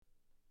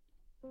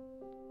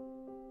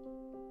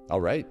All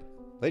right.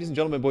 Ladies and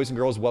gentlemen, boys and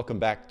girls, welcome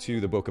back to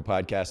the Bokeh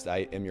Podcast.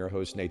 I am your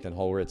host, Nathan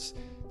Holritz.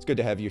 It's good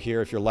to have you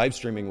here. If you're live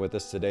streaming with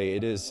us today,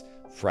 it is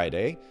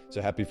Friday.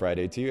 So happy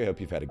Friday to you. I hope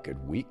you've had a good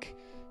week.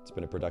 It's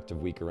been a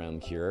productive week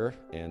around here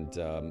and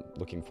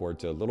looking forward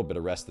to a little bit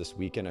of rest this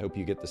weekend. I hope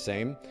you get the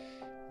same.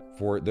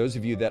 For those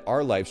of you that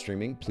are live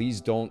streaming,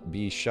 please don't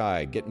be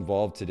shy. Get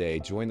involved today.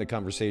 Join the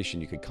conversation.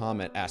 You could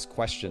comment, ask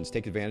questions,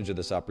 take advantage of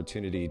this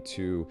opportunity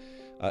to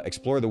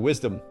explore the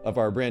wisdom of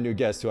our brand new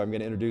guest, who I'm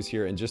going to introduce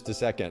here in just a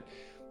second.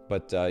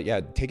 But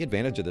take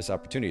advantage of this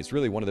opportunity. It's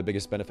really one of the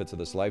biggest benefits of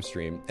this live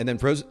stream. And then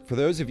for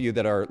those of you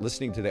that are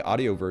listening to the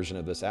audio version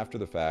of this after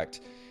the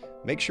fact,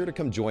 make sure to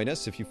come join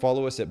us. If you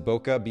follow us at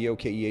Bokeh,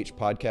 B-O-K-E-H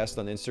podcast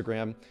on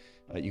Instagram,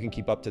 you can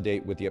keep up to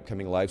date with the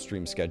upcoming live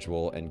stream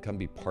schedule and come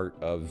be part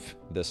of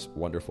this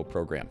wonderful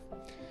program.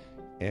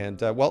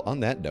 And on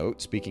that note,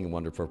 speaking of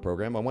wonderful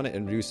program, I want to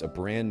introduce a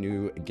brand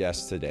new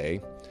guest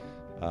today.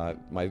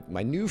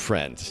 My new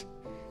friend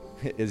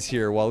is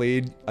here,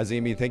 Waleed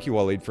Azimi. Thank you,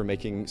 Waleed, for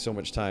making so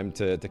much time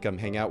to come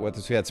hang out with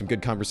us. We had some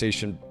good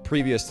conversation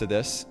previous to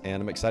this,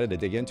 and I'm excited to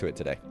dig into it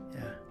today.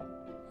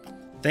 Yeah.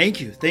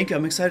 Thank you.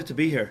 I'm excited to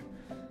be here.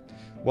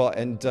 Well,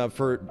 and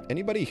for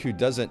anybody who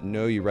doesn't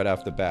know you right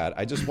off the bat,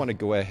 I just want to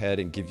go ahead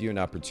and give you an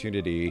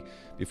opportunity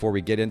before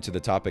we get into the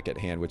topic at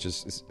hand, which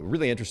is a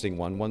really interesting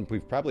one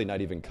we've probably not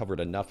even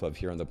covered enough of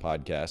here on the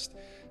podcast.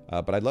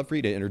 But I'd love for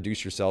you to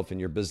introduce yourself and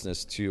your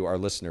business to our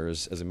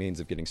listeners as a means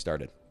of getting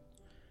started.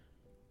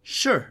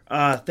 Sure.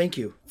 Thank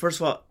you.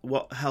 First of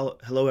all,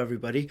 hello,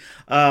 everybody.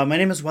 My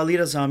name is Waleed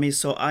Azami.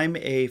 So I'm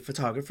a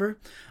photographer.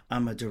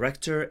 I'm a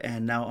director,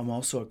 and now I'm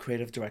also a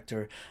creative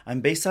director.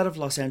 I'm based out of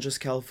Los Angeles,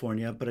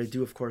 California, but I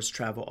do, of course,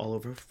 travel all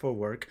over for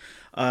work.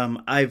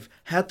 I've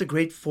had the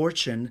great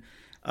fortune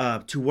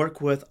to work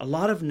with a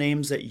lot of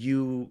names that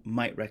you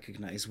might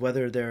recognize,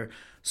 whether they're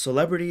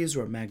celebrities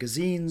or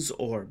magazines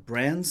or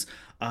brands.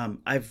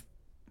 I've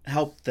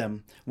helped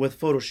them with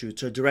photo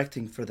shoots or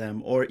directing for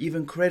them or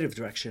even creative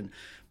direction.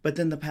 But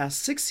in the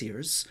past 6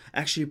 years,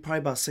 actually probably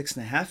about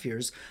 6.5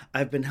 years,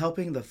 I've been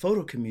helping the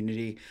photo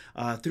community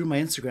through my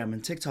Instagram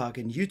and TikTok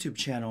and YouTube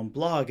channel and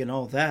blog and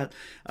all that,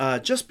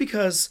 just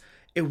because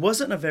it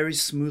wasn't a very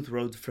smooth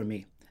road for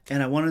me.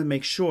 And I wanted to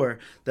make sure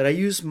that I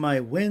use my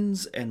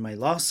wins and my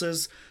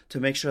losses to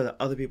make sure that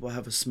other people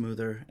have a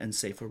smoother and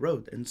safer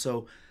road. And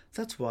so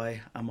that's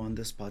why I'm on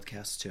this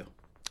podcast too.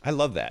 I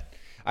love that.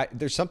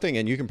 There's something,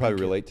 and you can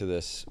probably relate to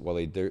this,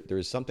 Waleed.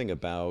 There's something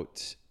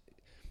about,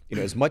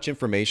 as much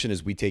information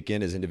as we take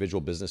in as individual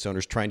business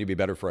owners trying to be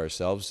better for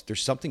ourselves,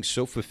 there's something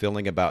so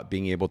fulfilling about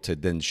being able to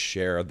then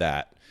share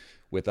that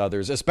with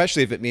others,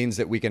 especially if it means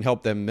that we can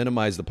help them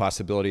minimize the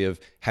possibility of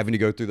having to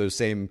go through those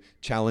same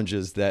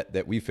challenges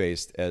that we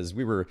faced as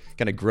we were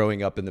kind of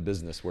growing up in the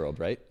business world,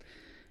 right?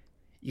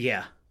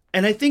 Yeah.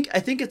 And I think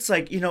it's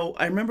like,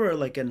 I remember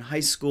like in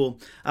high school,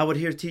 I would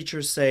hear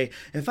teachers say,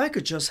 if I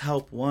could just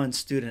help one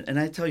student, and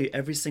I tell you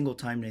every single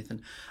time,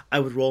 Nathan,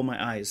 I would roll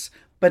my eyes.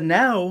 But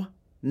now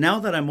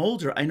that I'm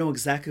older, I know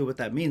exactly what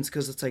that means,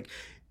 because it's like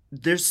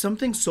there's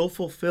something so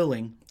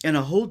fulfilling in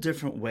a whole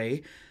different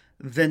way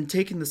than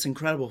taking this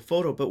incredible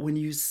photo. But when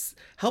you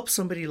help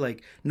somebody,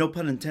 like, no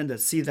pun intended,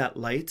 see that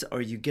light,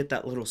 or you get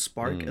that little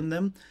spark in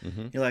them,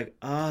 you're like,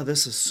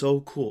 this is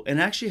so cool.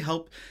 And actually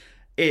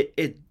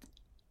it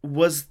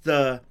was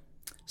the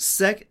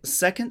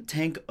second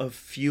tank of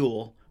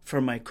fuel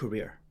for my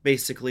career,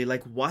 basically,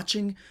 like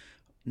watching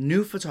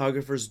new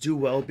photographers do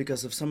well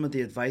because of some of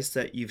the advice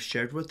that you've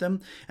shared with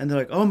them. And they're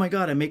like, oh my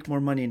God, I make more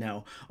money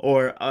now.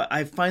 Or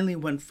I finally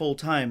went full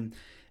time.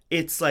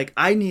 It's like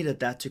I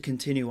needed that to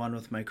continue on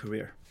with my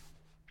career.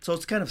 So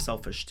it's kind of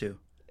selfish too.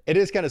 It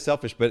is kind of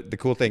selfish, but the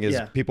cool thing is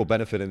people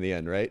benefit in the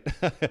end, right?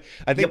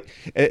 I think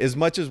as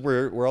much as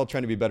we're all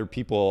trying to be better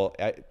people,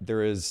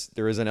 there is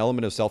an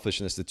element of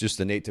selfishness that's just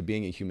innate to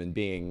being a human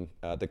being.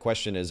 The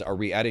question is, are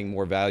we adding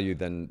more value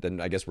than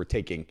I guess we're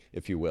taking,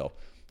 if you will?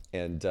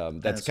 And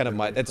that's kind of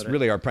that's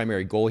really our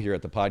primary goal here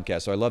at the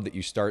podcast. So I love that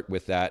you start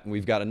with that. And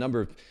we've got a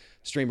number of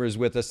streamers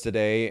with us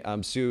today.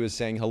 Sue is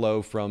saying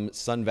hello from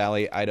Sun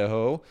Valley,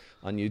 Idaho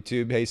on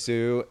YouTube. Hey,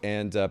 Sue.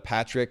 And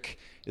Patrick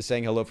is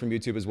saying hello from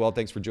YouTube as well.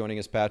 Thanks for joining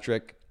us,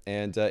 Patrick.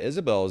 And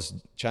Isabel is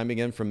chiming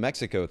in from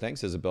Mexico.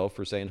 Thanks, Isabel,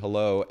 for saying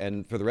hello.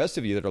 And for the rest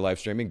of you that are live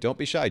streaming, don't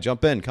be shy.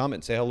 Jump in,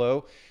 comment, say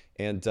hello,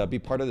 and be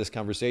part of this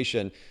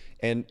conversation.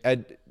 And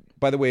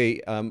by the way,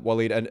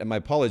 Waleed, and my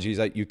apologies,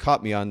 you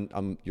caught me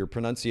on your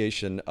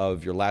pronunciation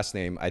of your last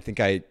name. I think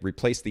I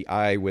replaced the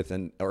I with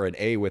an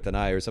A with an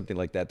I or something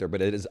like that there,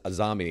 but it is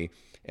Azami.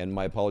 And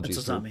my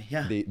apologies for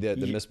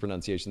the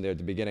mispronunciation there at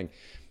the beginning.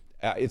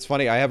 It's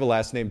funny. I have a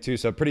last name too,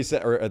 so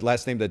or a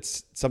last name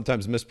that's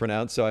sometimes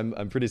mispronounced. So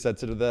I'm pretty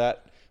sensitive to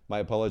that. My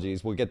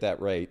apologies. We'll get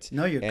that right.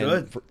 No, you're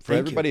good. For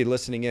everybody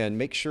listening in,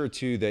 make sure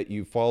too that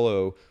you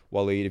follow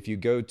Waleed. If you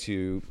go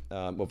to,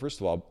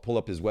 first of all, pull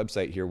up his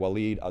website here,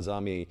 Waleed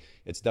Azami.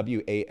 It's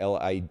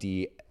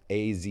WALID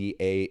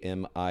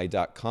azami.com.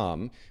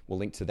 We'll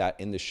link to that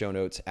in the show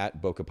notes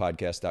at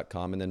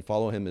bokehpodcast.com. And then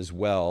follow him as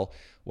well,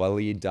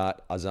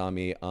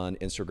 Walid.Azami on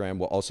Instagram.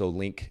 We'll also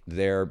link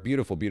their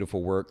beautiful,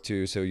 beautiful work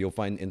too. So you'll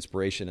find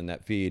inspiration in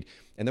that feed.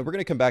 And then we're going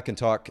to come back and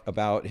talk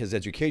about his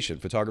education,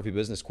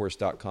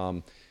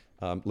 photographybusinesscourse.com.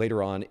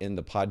 Later on in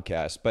the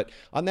podcast. But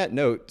on that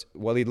note,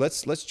 Walid,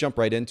 let's jump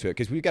right into it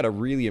because we've got a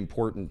really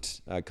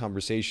important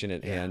conversation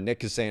at hand.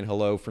 Nick is saying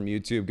hello from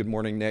YouTube. Good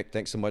morning, Nick.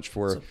 Thanks so much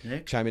for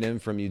chiming in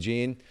from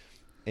Eugene.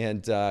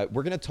 And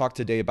we're going to talk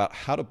today about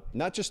how to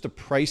not just to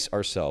price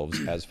ourselves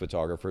as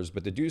photographers,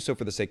 but to do so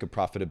for the sake of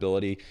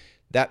profitability.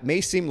 That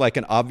may seem like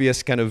an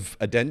obvious kind of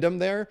addendum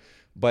there,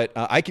 but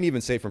I can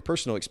even say from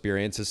personal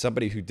experience as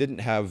somebody who didn't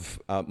have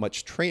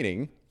much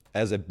training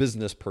as a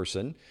business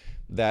person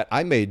that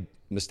I made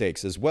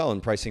mistakes as well in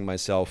pricing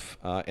myself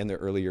in the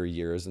earlier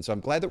years. And so I'm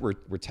glad that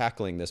we're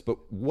tackling this, but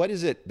what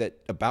is it that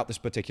about this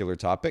particular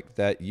topic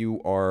that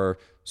you are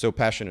so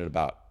passionate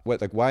about?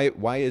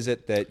 Why is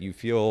it that you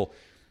feel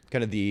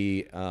kind of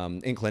the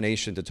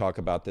inclination to talk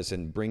about this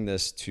and bring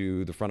this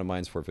to the front of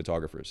minds for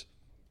photographers?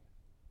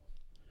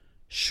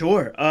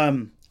 Sure.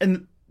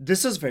 And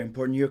this is very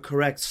important. You're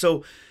correct.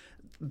 So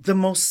the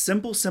most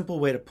simple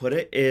way to put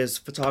it is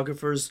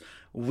photographers,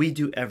 we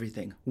do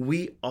everything.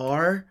 We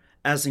are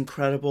as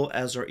incredible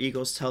as our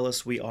egos tell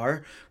us we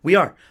are. We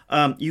are.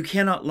 You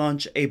cannot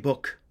launch a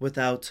book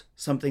without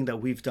something that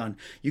we've done.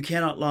 You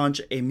cannot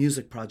launch a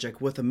music project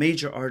with a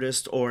major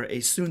artist or a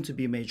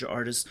soon-to-be major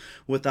artist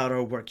without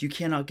our work. You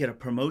cannot get a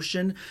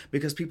promotion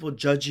because people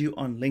judge you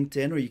on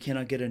LinkedIn, or you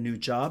cannot get a new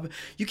job.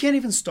 You can't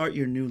even start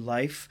your new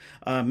life.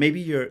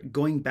 Maybe you're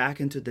going back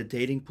into the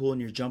dating pool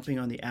and you're jumping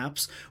on the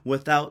apps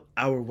without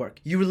our work.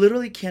 You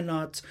literally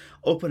cannot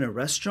open a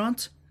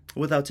restaurant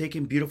without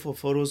taking beautiful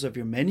photos of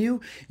your menu.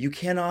 You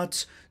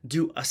cannot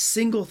do a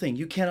single thing.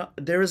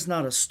 There is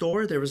not a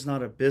store, there is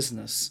not a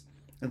business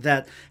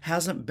that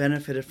hasn't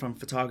benefited from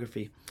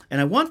photography. And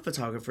I want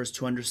photographers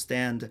to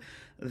understand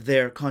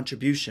their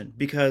contribution,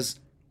 because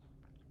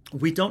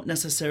we don't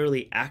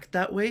necessarily act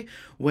that way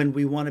when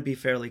we want to be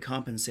fairly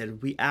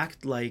compensated. We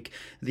act like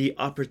the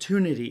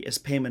opportunity is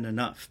payment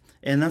enough.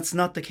 And that's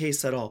not the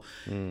case at all.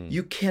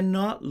 You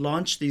cannot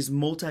launch these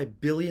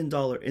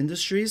multi-billion-dollar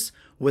industries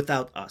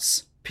without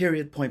us.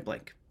 Period, point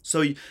blank. So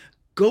you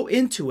go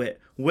into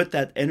it with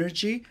that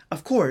energy,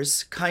 of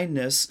course,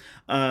 kindness,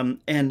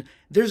 and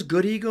there's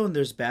good ego and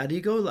there's bad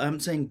ego. I'm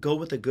saying go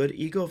with a good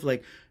ego of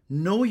like,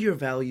 know your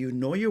value,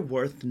 know your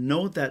worth,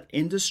 know that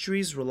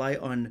industries rely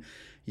on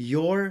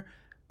your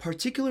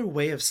particular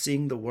way of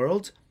seeing the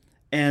world,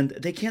 and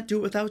they can't do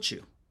it without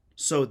you.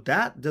 So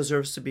that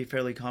deserves to be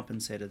fairly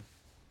compensated.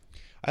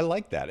 I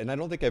like that, and I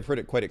don't think I've heard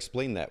it quite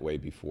explained that way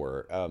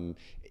before.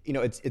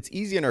 It's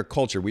easy in our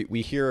culture.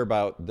 We hear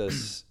about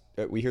this.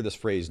 We hear this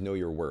phrase, "Know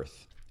your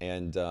worth,"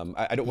 and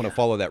I don't want to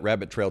follow that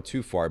rabbit trail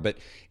too far. But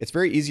it's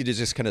very easy to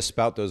just kind of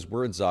spout those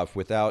words off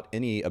without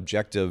any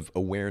objective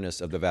awareness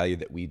of the value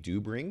that we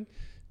do bring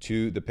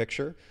to the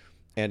picture.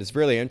 And it's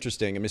really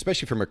interesting. I mean,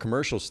 especially from a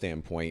commercial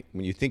standpoint,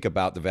 when you think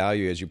about the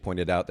value, as you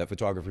pointed out, that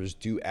photographers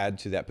do add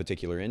to that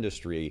particular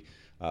industry.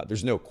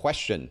 There's no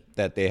question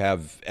that they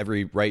have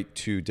every right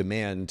to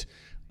demand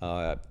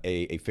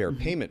a fair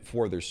payment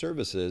for their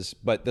services,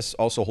 but this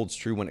also holds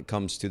true when it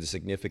comes to the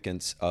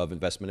significance of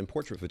investment in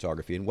portrait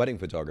photography and wedding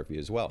photography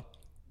as well.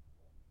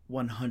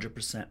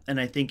 100%. And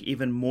I think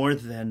even more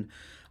than,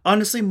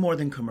 honestly, more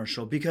than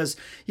commercial, because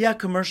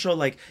commercial,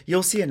 like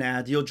you'll see an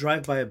ad, you'll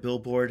drive by a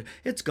billboard,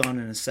 it's gone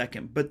in a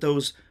second. But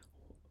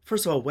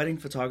first of all, wedding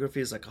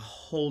photography is like a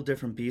whole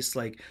different beast.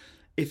 Like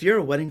if you're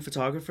a wedding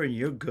photographer and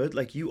you're good,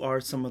 like you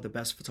are some of the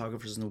best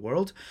photographers in the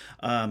world,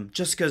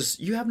 just because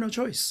you have no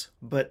choice.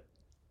 But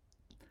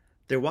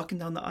they're walking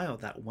down the aisle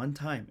that one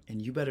time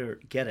and you better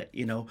get it,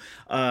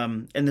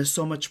 and there's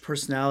so much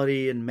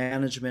personality and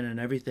management and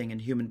everything and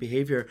human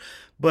behavior.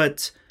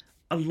 But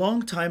a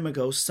long time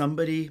ago,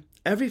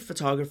 every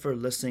photographer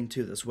listening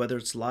to this, whether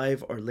it's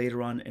live or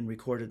later on in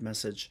recorded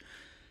message,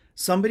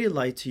 somebody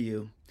lied to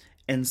you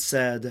and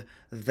said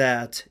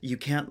that you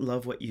can't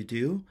love what you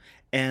do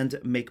and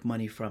make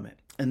money from it.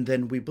 And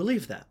then we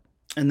believe that.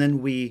 And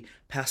then we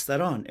pass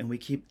that on and we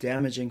keep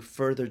damaging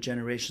further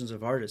generations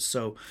of artists.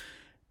 So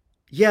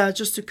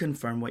just to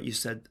confirm what you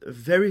said,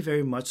 very,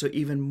 very much so,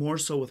 even more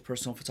so with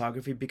personal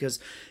photography, because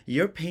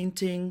you're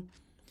painting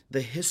the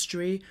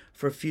history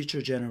for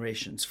future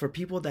generations. For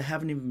people that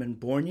haven't even been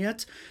born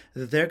yet,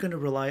 they're going to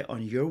rely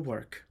on your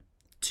work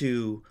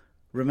to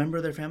remember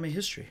their family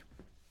history.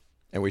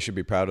 And we should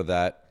be proud of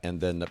that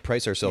and then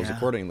price ourselves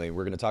accordingly.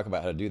 We're going to talk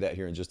about how to do that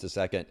here in just a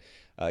second.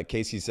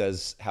 Casey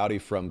says, howdy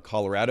from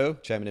Colorado,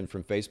 chiming in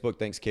from Facebook.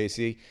 Thanks,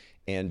 Casey.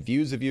 And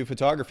Views of You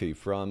Photography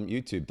from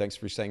YouTube. Thanks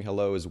for saying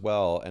hello as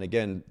well. And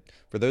again,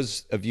 for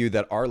those of you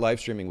that are live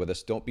streaming with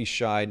us, don't be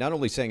shy, not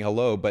only saying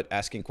hello, but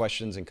asking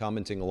questions and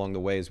commenting along the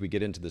way as we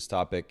get into this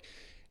topic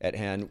at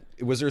hand.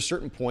 Was there a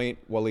certain point,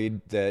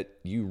 Walid, that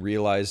you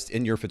realized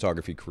in your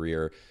photography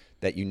career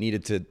that you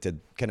needed to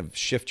kind of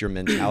shift your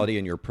mentality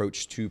and your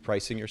approach to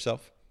pricing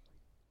yourself?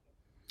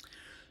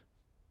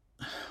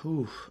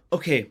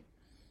 Okay.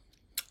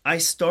 I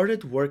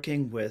started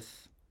working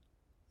with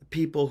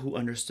people who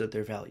understood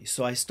their value.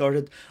 So I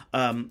started,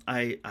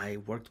 I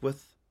worked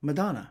with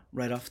Madonna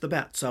right off the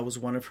bat. So I was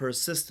one of her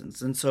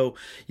assistants. And so,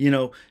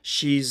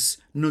 she's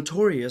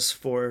notorious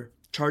for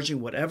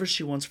charging whatever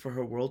she wants for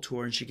her world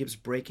tour. And she keeps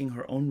breaking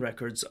her own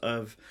records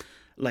of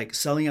like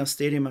selling out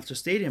stadium after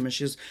stadium.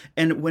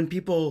 And when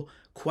people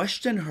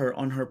question her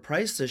on her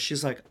prices,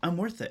 she's like, I'm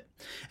worth it.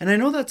 And I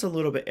know that's a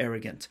little bit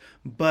arrogant,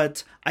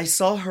 but I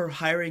saw her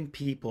hiring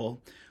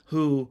people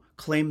who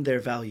claim their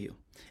value.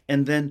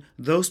 And then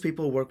those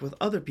people work with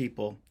other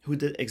people who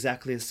did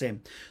exactly the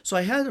same. So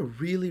I had a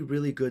really,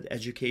 really good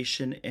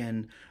education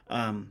in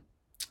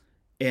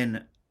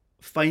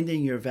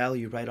finding your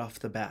value right off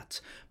the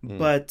bat.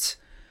 But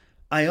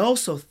I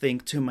also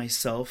think to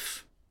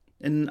myself,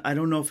 and I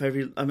don't know if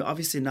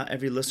obviously not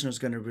every listener is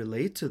going to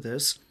relate to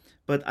this,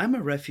 but I'm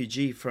a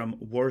refugee from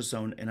war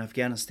zone in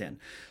Afghanistan.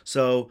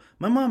 So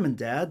my mom and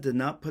dad did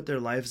not put their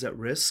lives at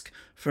risk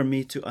for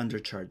me to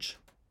undercharge.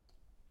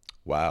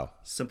 Wow.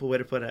 Simple way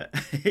to put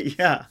it.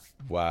 Yeah.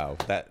 Wow.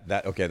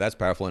 Okay. That's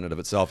powerful in and of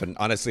itself. And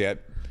honestly,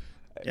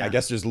 I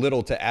guess there's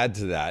little to add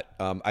to that.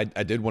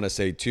 I did want to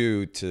say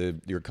too, to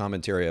your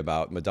commentary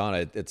about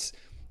Madonna,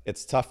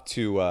 it's tough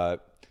to,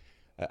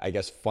 I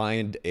guess,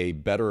 find a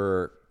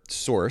better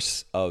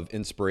source of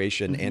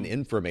inspiration and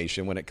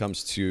information when it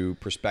comes to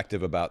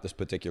perspective about this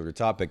particular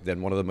topic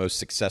than one of the most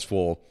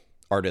successful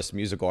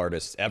musical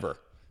artists ever.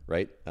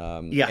 Right.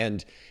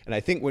 And I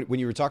think when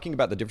you were talking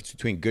about the difference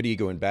between good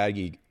ego and bad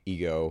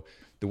ego,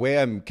 the way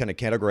I'm kind of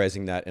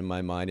categorizing that in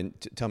my mind, and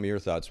tell me your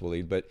thoughts,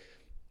 Waleed, but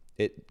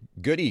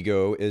good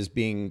ego is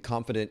being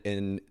confident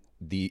in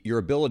your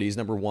abilities,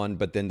 number one,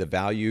 but then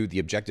the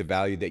objective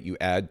value that you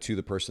add to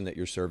the person that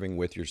you're serving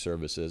with your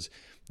services.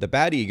 The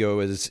bad ego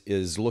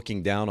is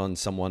looking down on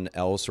someone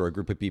else or a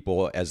group of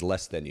people as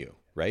less than you,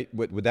 right?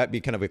 Would that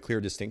be kind of a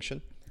clear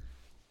distinction?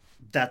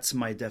 That's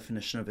my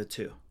definition of it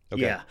too.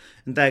 Okay. Yeah.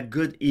 And that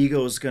good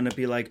ego is going to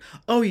be like,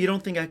 oh, you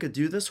don't think I could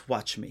do this?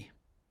 Watch me.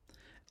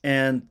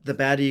 And the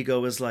bad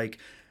ego is like,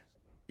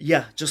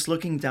 yeah, just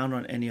looking down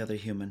on any other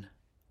human,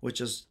 which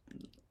is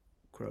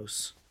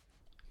gross.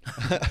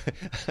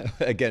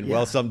 Again,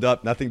 well summed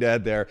up, nothing to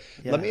add there.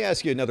 Yeah. Let me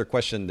ask you another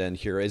question then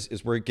here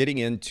as we're getting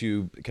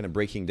into kind of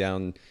breaking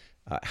down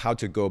how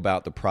to go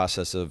about the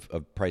process of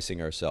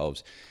pricing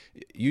ourselves.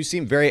 You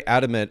seem very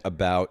adamant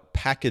about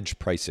package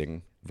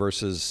pricing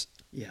versus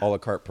a la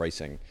carte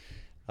pricing.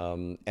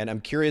 And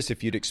I'm curious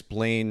if you'd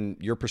explain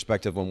your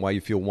perspective on why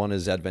you feel one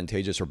is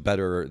advantageous or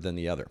better than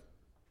the other.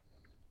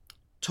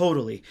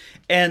 Totally.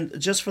 And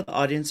just for the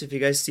audience, if you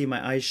guys see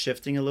my eyes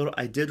shifting a little,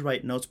 I did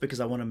write notes because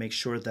I want to make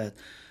sure that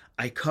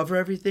I cover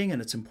everything,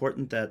 and it's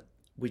important that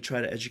we try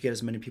to educate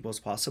as many people as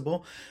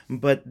possible.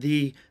 But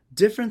the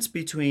difference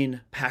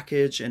between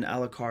package and a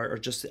la carte or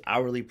just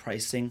hourly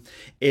pricing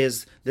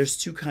is there's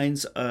two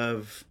kinds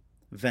of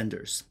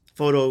vendors.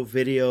 Photo,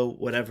 video,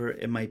 whatever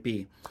it might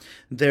be.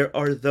 There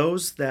are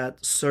those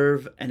that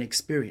serve an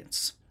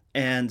experience.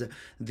 And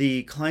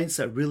the clients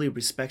that really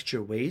respect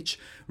your wage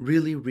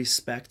really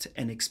respect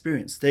an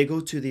experience. They go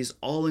to these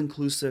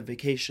all-inclusive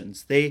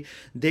vacations. They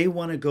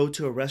want to go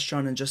to a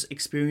restaurant and just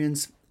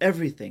experience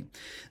everything.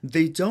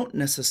 They don't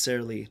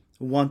necessarily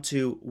want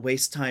to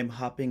waste time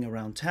hopping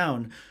around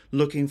town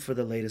looking for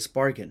the latest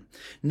bargain.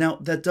 Now,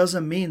 that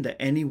doesn't mean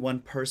that any one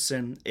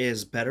person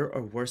is better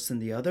or worse than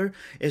the other.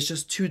 It's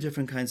just two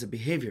different kinds of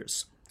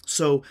behaviors.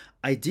 So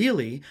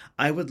ideally,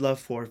 I would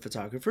love for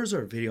photographers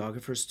or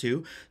videographers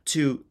too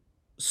to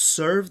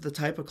serve the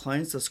type of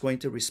clients that's going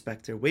to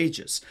respect their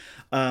wages.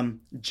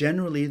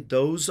 Generally,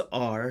 those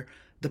are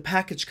the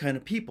package kind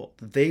of people.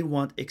 They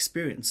want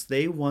experience.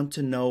 They want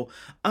to know,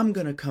 I'm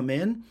going to come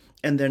in,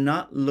 and they're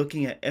not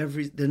looking at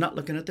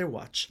their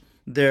watch.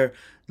 They're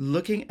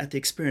looking at the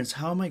experience.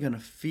 How am I going to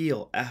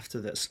feel after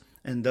this?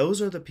 And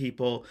those are the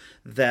people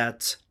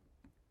that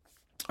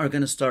are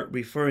going to start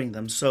referring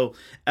them. So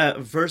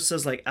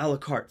versus like a la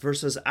carte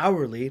versus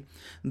hourly,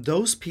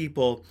 those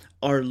people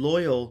are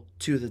loyal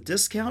to the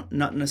discount,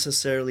 not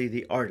necessarily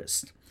the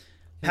artist.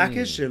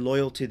 Package, they're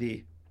loyal to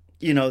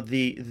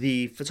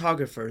the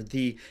photographer,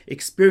 the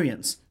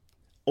experience,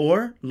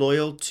 or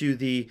loyal to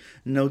the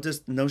no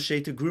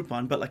shade to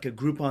Groupon, but like a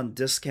Groupon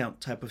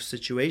discount type of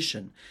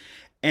situation.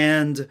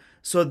 And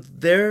so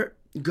they're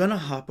gonna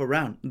hop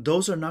around.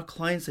 Those are not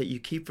clients that you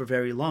keep for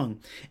very long.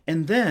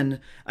 And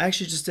then I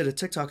actually just did a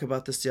TikTok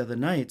about this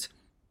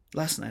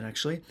last night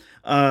actually.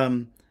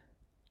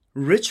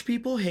 Rich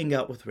people hang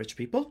out with rich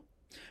people,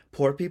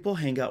 poor people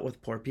hang out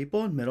with poor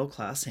people, and middle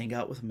class hang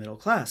out with middle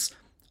class.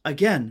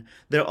 Again,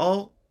 they're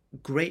all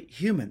great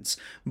humans,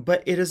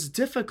 but it is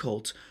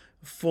difficult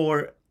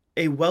for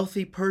a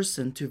wealthy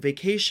person to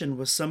vacation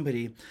with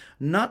somebody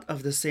not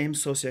of the same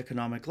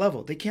socioeconomic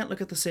level. They can't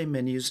look at the same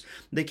menus.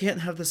 They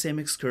can't have the same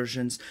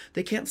excursions.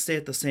 They can't stay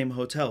at the same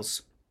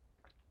hotels.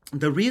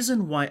 The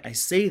reason why I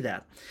say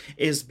that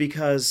is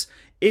because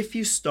if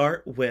you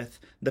start with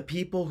the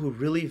people who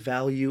really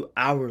value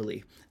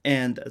hourly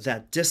and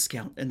that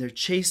discount, and they're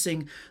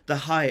chasing the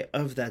high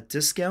of that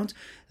discount,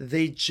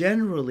 they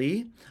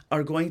generally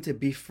are going to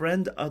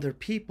befriend other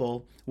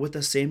people with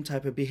the same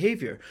type of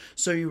behavior.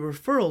 So your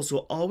referrals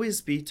will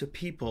always be to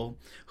people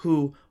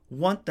who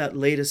want that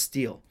latest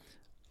deal.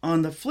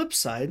 On the flip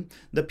side,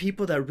 the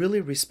people that really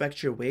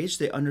respect your wage,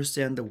 they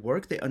understand the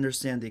work, they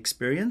understand the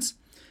experience,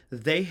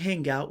 they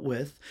hang out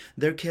with,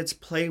 their kids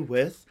play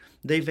with,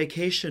 they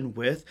vacation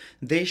with,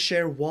 they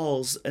share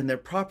walls and their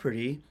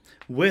property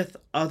with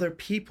other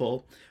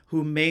people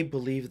who may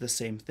believe the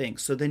same thing.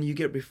 So then you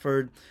get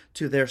referred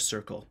to their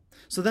circle.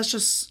 So that's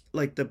just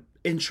like the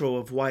intro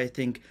of why I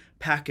think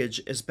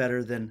package is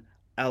better than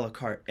a la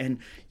carte. And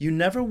you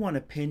never want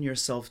to pin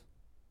yourself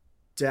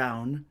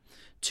down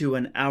to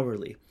an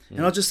hourly.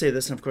 And I'll just say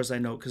this, and of course I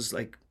know because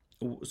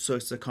so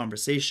it's a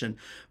conversation,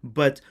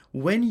 but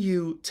when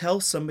you tell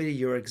somebody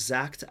your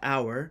exact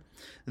hour,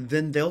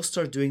 then they'll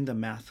start doing the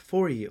math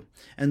for you.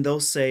 And they'll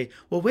say,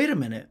 well, wait a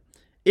minute,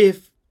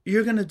 if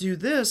you're going to do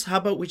this, how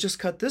about we just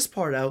cut this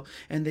part out?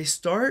 And they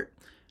start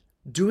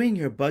doing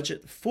your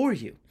budget for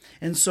you.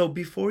 And so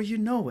before you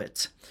know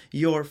it,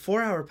 your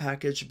 4-hour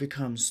package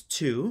becomes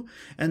 2.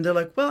 And they're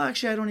like, well,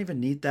 actually, I don't even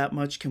need that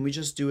much. Can we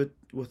just do it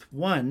with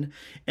 1?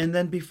 And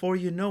then before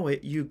you know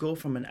it, you go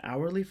from an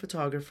hourly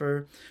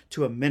photographer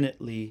to a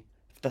minutely,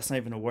 that's not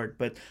even a word,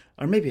 but,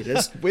 or maybe it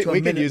is, we to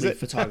a can use minutely it.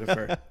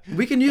 photographer.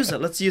 We can use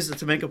it. Let's use it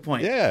to make a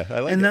point. Yeah, I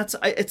like it.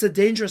 And it's a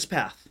dangerous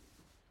path.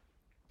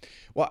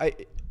 Well,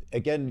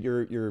 again,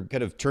 you're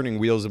kind of turning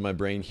wheels in my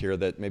brain here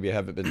that maybe I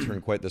haven't been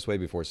turned quite this way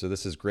before. So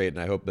this is great,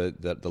 and I hope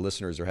that the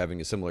listeners are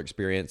having a similar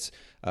experience.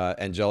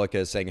 Angelica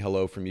is saying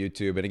hello from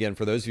YouTube. And again,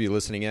 for those of you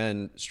listening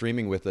in,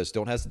 streaming with us,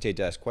 don't hesitate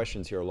to ask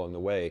questions here along the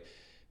way.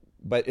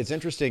 But it's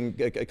interesting,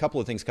 a couple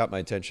of things caught my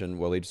attention,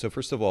 Waleed. So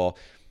first of all,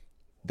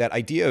 that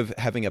idea of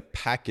having a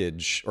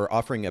package or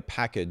offering a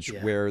package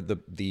where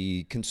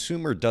the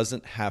consumer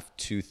doesn't have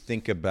to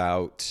think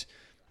about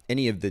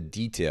any of the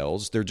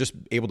details. They're just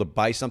able to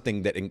buy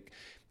something that,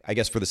 I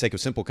guess for the sake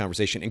of simple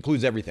conversation,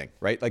 includes everything,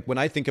 right? Like when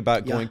I think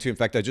about going to, in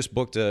fact, I just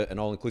booked an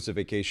all-inclusive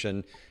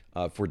vacation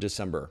for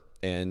December,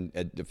 and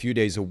a few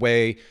days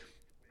away.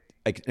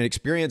 An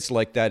experience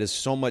like that is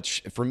so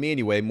much, for me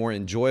anyway, more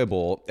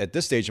enjoyable at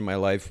this stage in my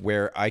life,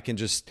 where I can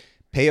just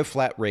pay a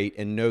flat rate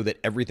and know that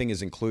everything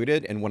is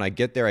included. And when I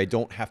get there, I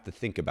don't have to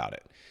think about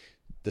it.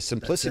 The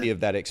simplicity of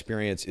that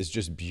experience is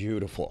just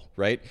beautiful,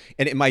 right?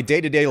 And in my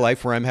day-to-day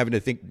life, where I'm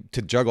having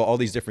to juggle all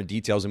these different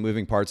details and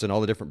moving parts and all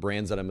the different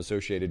brands that I'm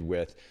associated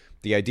with,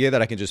 the idea that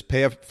I can just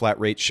pay a flat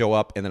rate, show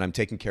up, and then I'm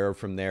taken care of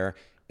from there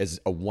is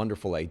a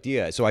wonderful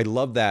idea. So I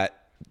love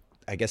that,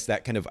 I guess,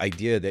 that kind of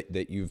idea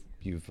that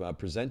you've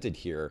presented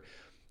here.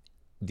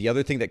 The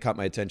other thing that caught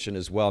my attention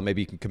as well, maybe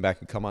you can come back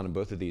and come on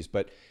both of these,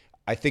 but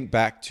I think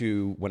back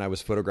to when I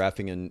was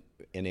photographing in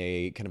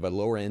a kind of a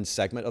lower end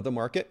segment of the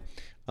market.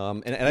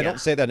 And I don't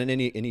say that in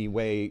any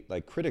way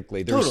like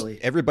critically. Totally.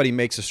 Everybody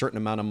makes a certain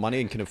amount of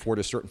money and can afford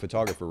a certain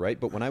photographer, right?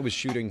 But when I was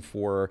shooting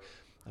for,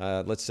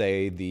 let's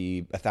say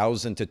the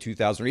 $1,000 to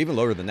 $2,000, or even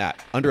lower than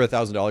that, under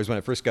 $1,000 when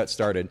I first got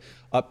started,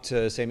 up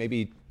to say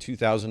maybe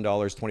 $2,000,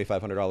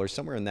 $2,500,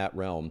 somewhere in that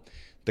realm.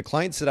 The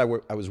clients that I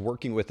was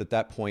working with at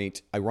that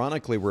point,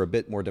 ironically, were a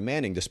bit more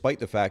demanding, despite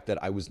the fact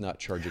that I was not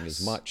charging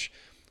as much.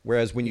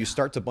 Whereas when you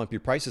start to bump your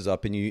prices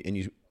up and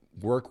you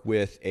work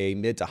with a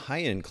mid to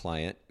high end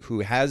client who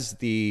has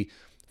the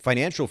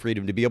financial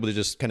freedom to be able to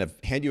just kind of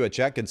hand you a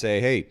check and say,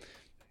 hey,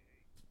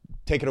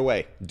 take it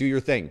away, do your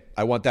thing.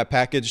 I want that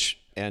package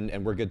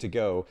and we're good to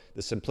go.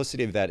 The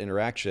simplicity of that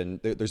interaction,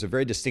 there's a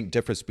very distinct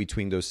difference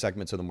between those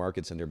segments of the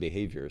markets and their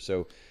behavior.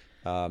 So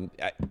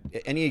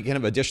any kind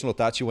of additional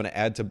thoughts you want to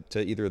add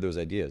to either of those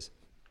ideas?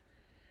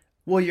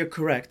 Well, you're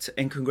correct,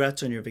 and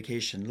congrats on your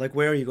vacation. Like,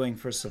 where are you going,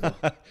 first of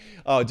all?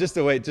 Oh, just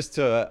to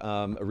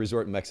a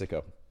resort in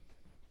Mexico.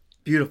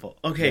 Beautiful.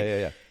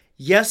 Okay. Yeah.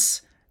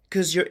 Yes,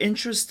 because you're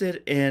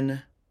interested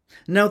in...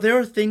 Now, there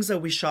are things that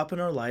we shop in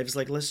our lives,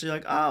 like let's say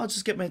I'll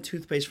just get my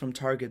toothpaste from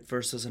Target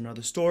versus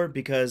another store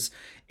because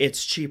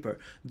it's cheaper.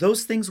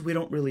 Those things we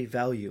don't really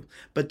value,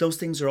 but those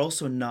things are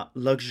also not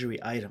luxury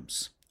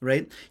items,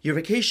 right? Your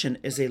vacation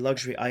is a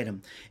luxury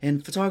item.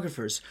 And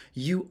photographers,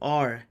 you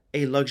are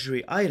a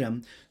luxury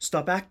item.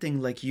 Stop acting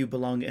like you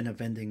belong in a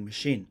vending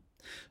machine.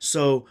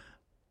 So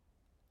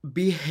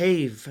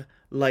behave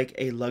like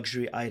a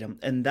luxury item.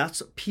 And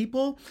that's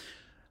people...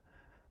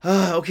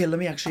 okay, let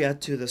me actually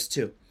add to this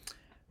too.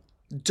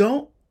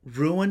 Don't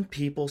ruin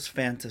people's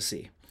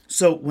fantasy.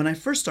 So when I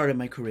first started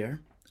my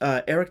career,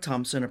 Eric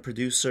Thompson, a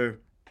producer,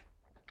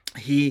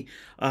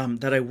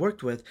 that I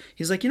worked with,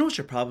 he's like, you know what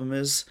your problem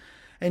is?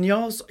 And you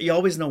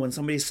always know when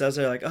somebody says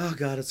they're like, oh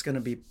God,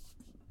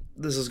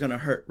 this is gonna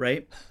hurt,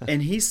 right?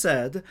 And he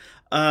said,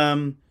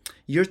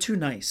 you're too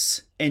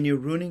nice and you're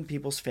ruining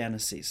people's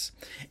fantasies.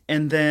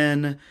 And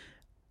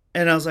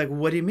I was like,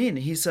 what do you mean?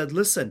 He said,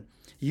 listen,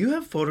 you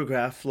have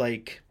photographed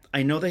like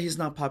I know that he's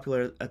not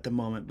popular at the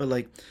moment, but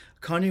like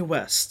Kanye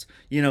West,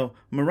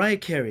 Mariah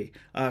Carey,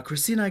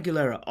 Christina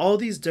Aguilera, all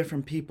these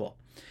different people.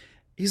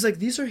 He's like,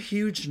 these are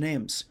huge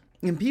names.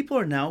 And people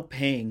are now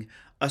paying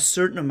a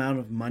certain amount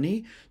of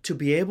money to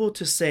be able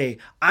to say,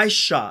 I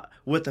shot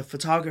with a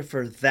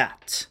photographer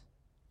that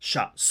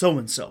shot so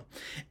and so.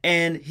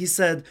 And he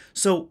said,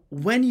 so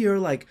when you're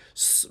like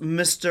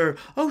Mr.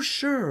 Oh,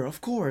 sure,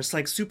 of course,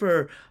 like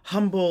super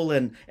humble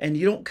and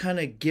you don't kind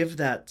of give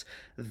that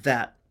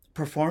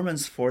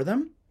performance for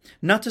them,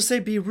 not to say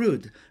be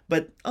rude,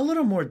 but a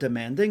little more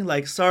demanding,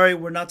 like, sorry,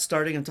 we're not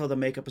starting until the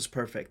makeup is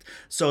perfect.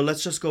 So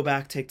let's just go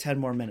back, take 10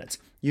 more minutes.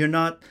 You're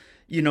not,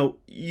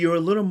 you're a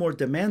little more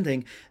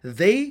demanding.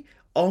 They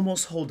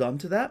almost hold on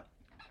to that.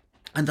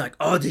 And they're like,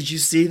 oh, did you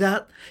see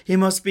that? He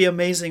must be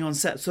amazing on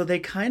set. So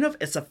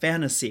it's a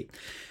fantasy.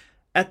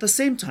 At the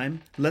same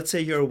time, let's say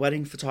you're a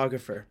wedding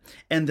photographer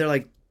and they're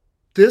like,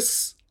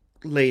 this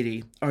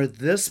lady or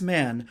this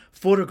man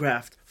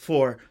photographed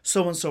for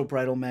so-and-so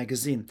bridal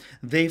magazine.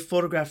 They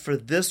photographed for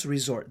this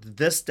resort,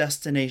 this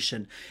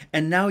destination.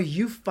 And now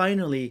you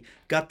finally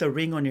got the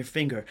ring on your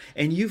finger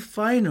and you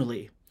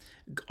finally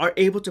are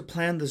able to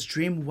plan this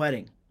dream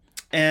wedding.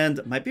 And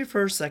it might be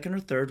first, second, or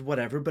third,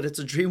 whatever, but it's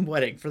a dream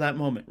wedding for that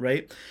moment,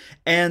 right?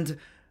 And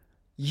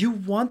you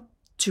want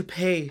to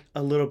pay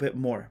a little bit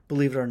more,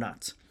 believe it or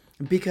not.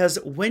 Because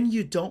when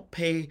you don't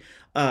pay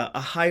a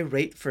high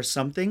rate for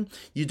something,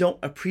 you don't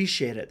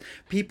appreciate it.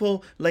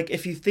 People, like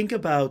if you think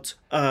about,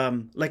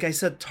 like I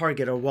said,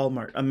 Target or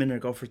Walmart a minute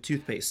ago for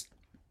toothpaste.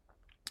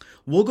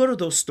 We'll go to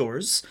those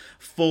stores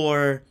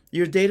for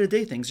your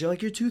day-to-day things. You're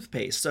like your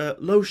toothpaste,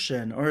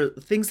 lotion, or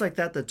things like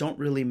that don't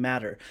really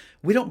matter.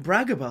 We don't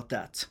brag about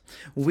that.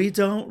 We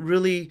don't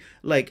really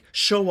like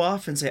show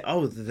off and say,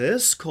 oh,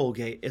 this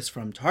Colgate is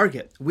from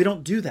Target. We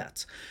don't do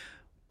that.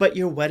 But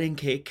your wedding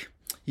cake,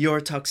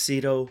 your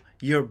tuxedo,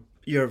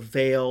 your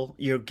veil,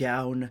 your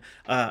gown,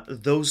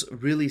 those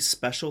really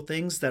special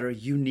things that are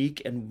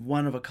unique and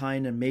one of a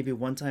kind and maybe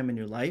one time in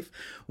your life,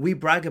 we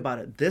brag about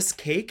it. This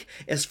cake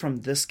is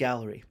from this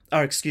gallery,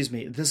 or excuse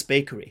me, this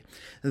bakery.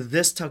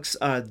 This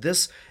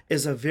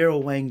is a Vera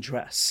Wang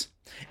dress.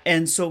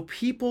 And so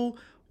people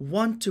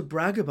want to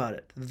brag about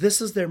it.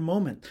 This is their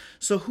moment.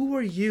 So who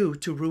are you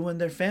to ruin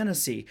their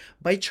fantasy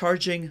by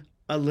charging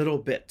a little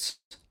bit?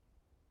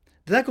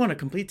 Did that go on a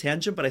complete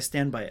tangent, but I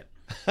stand by it.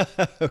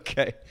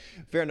 Okay,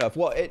 fair enough.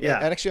 Well, and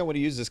actually, I want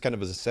to use this kind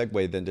of as a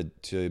segue then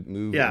to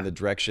move in the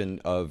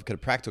direction of kind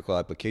of practical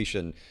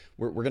application.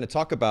 We're going to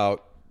talk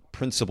about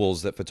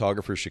principles that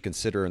photographers should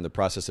consider in the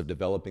process of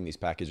developing these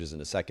packages in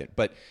a second.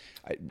 But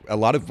a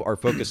lot of our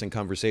focus and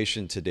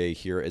conversation today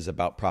here is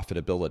about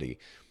profitability.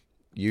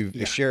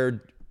 You've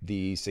shared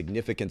the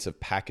significance of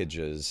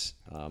packages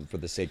for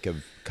the sake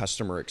of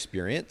customer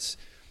experience.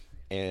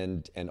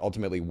 And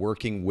ultimately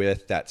working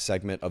with that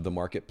segment of the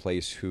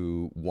marketplace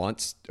who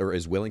wants or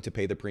is willing to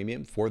pay the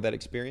premium for that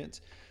experience,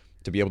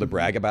 to be able to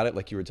brag about it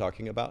like you were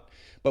talking about.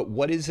 But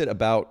what is it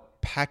about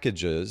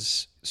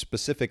packages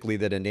specifically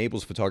that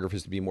enables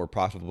photographers to be more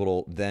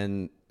profitable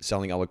than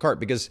selling a la carte?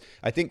 Because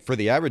I think for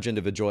the average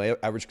individual,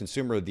 average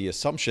consumer, the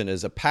assumption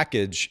is a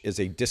package is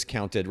a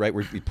discounted, right?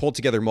 We pull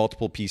together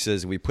multiple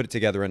pieces, we put it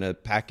together in a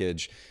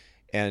package,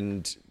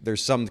 and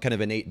there's some kind of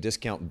innate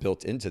discount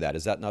built into that.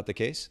 Is that not the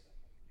case?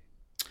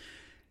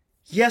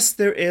 Yes,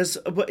 there is.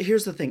 But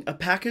here's the thing. A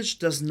package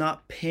does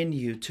not pin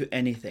you to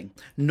anything.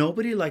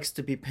 Nobody likes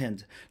to be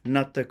pinned.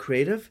 Not the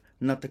creative,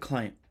 not the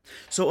client.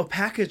 So a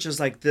package is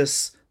like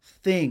this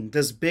thing,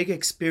 this big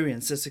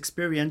experience, this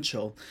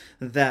experiential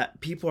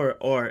that people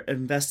are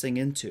investing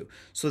into.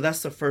 So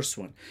that's the first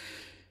one.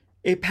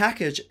 A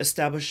package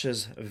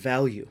establishes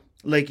value.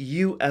 Like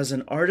you as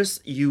an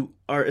artist, you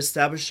are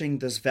establishing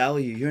this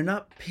value. You're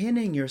not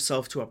pinning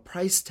yourself to a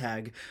price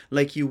tag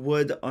like you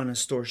would on a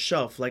store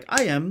shelf. Like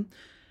I am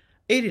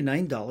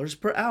 $89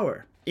 per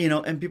hour,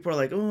 and people are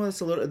like, oh, that's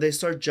a little, they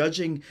start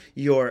judging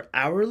your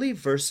hourly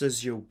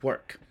versus your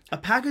work. A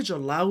package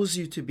allows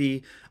you to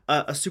be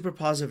a super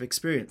positive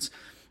experience.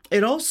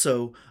 It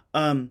also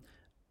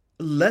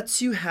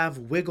lets you have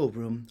wiggle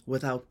room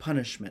without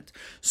punishment.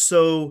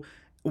 So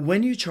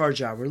when you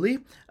charge hourly,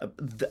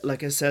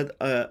 like I said,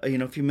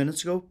 a few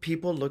minutes ago,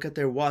 people look at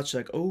their watch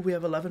like, oh, we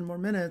have 11 more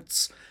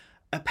minutes.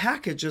 A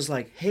package is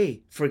like,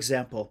 hey, for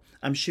example,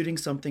 I'm shooting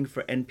something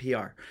for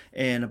NPR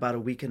in about a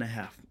week and a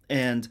half.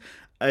 And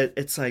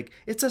it's like,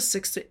 it's a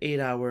 6 to 8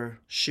 hour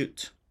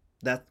shoot.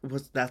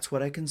 That's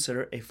what I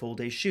consider a full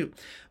day shoot.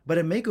 But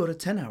it may go to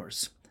 10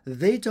 hours.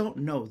 They don't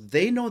know.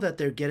 They know that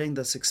they're getting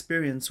this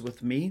experience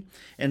with me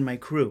and my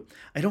crew.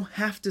 I don't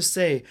have to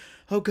say,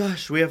 oh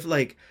gosh, we have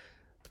like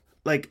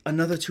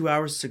another 2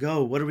 hours to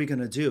go. What are we going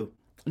to do?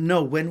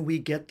 No, when we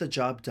get the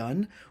job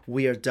done,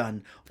 we are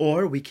done.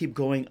 Or we keep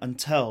going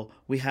until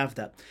we have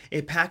that.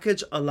 A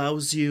package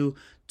allows you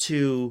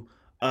to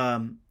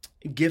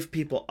give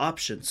people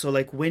options. So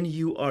like when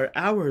you are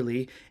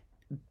hourly,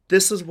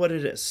 this is what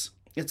it is.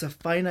 It's a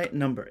finite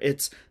number.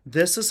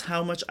 This is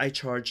how much I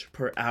charge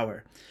per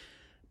hour.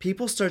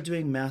 People start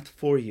doing math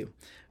for you.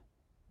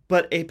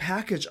 But a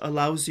package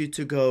allows you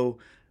to go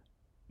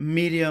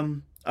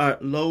medium,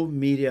 low,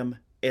 medium,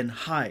 and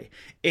high.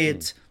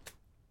 It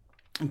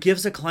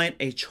gives a client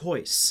a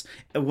choice.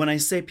 When I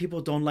say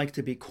people don't like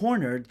to be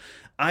cornered,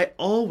 I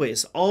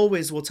always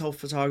will tell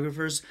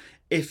photographers,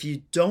 if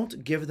you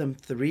don't give them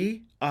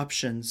three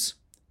options,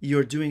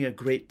 you're doing a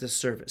great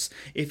disservice.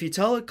 If you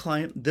tell a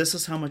client this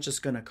is how much it's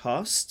going to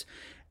cost,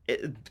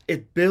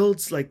 it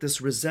builds like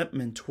this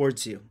resentment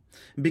towards you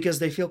because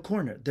they feel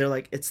cornered. They're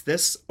like, it's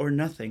this or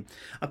nothing.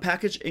 A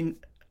package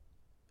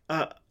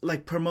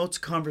like promotes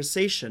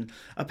conversation.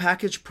 A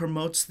package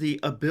promotes the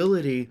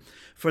ability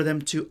for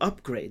them to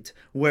upgrade,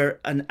 where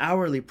an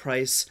hourly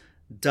price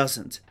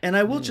doesn't. And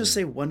I will just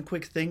say one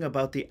quick thing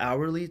about the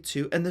hourly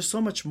too, and there's so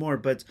much more,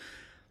 but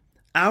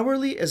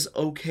hourly is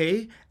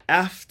okay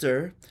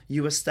after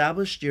you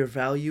established your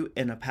value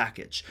in a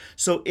package.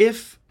 So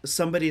if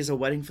somebody is a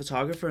wedding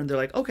photographer and they're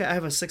like, okay, I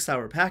have a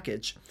 6-hour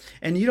package,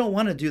 and you don't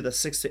want to do the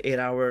 6 to 8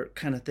 hour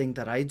kind of thing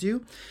that I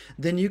do,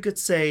 then you could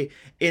say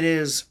it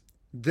is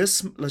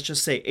this, let's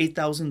just say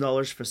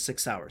 $8,000 for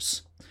 6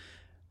 hours.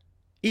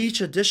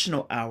 Each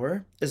additional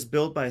hour is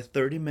billed by a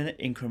 30-minute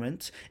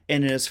increment,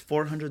 and it is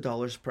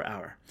 $400 per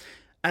hour.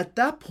 At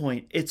that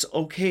point, it's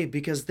okay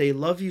because they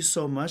love you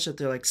so much that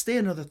they're like, stay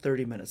another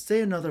 30 minutes,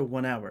 stay another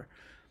 1 hour.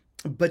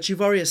 But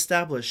you've already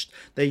established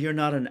that you're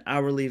not an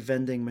hourly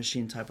vending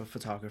machine type of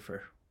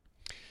photographer.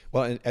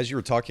 Well, and as you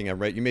were talking,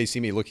 right, you may see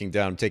me looking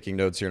down, taking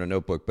notes here in a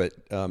notebook, but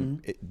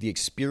the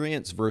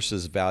experience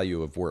versus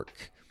value of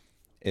work,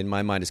 in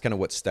my mind, is kind of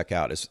what stuck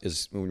out.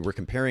 Is when we're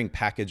comparing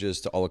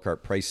packages to a la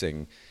carte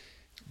pricing,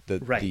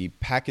 the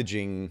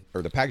packaging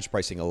or the package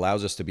pricing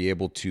allows us to be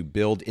able to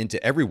build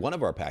into every one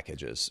of our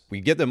packages.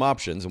 We give them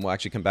options, and we'll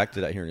actually come back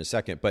to that here in a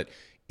second, but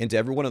into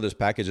every one of those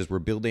packages, we're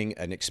building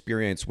an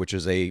experience which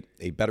is a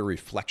better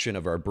reflection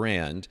of our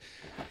brand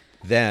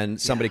than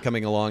somebody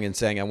coming along and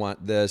saying, I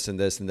want this and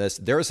this and this.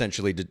 They're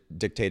essentially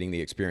dictating the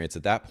experience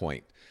at that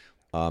point.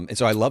 And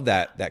so I love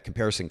that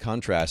comparison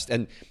contrast.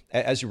 And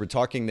as you were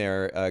talking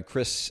there,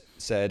 Chris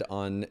said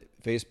on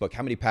Facebook,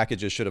 how many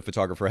packages should a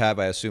photographer have?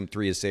 I assume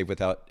 3 is safe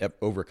without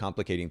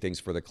overcomplicating things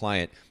for the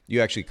client.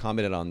 You actually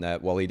commented on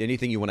that, Waleed.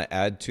 Anything you want to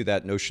add to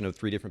that notion of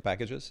 3 different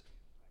packages?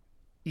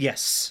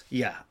 Yes.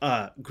 Yeah.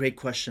 Great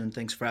question.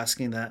 Thanks for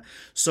asking that.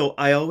 So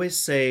I always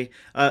say,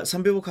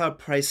 some people call it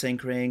price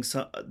anchoring.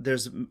 So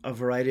there's a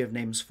variety of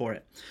names for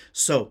it.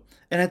 So,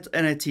 and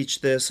I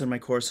teach this in my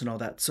course and all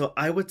that. So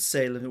I would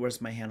say, where's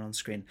my hand on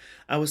screen?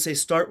 I would say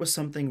start with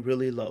something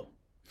really low.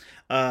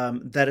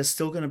 That is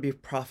still going to be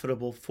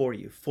profitable for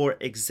you. For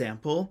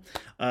example,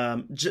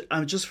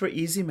 just for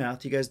easy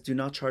math, you guys do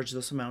not charge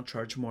this amount,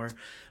 charge more.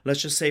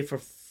 Let's just say for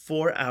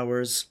 4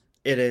 hours,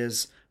 it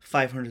is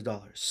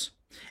 $500.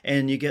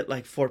 And you get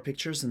like 4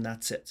 pictures and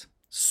that's it.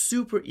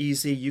 Super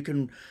easy. You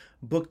can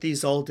book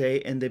these all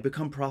day and they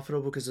become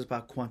profitable because it's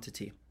about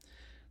quantity.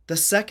 The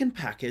second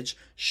package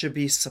should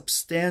be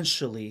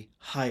substantially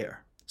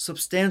higher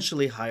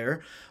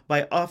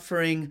by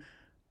offering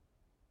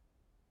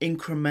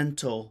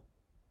incremental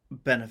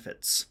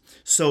benefits.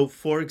 So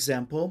for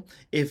example,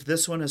 if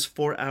this one is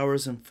 4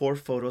 hours and 4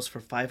 photos for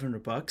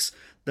 $500,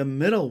 the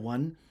middle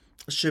one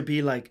should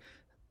be like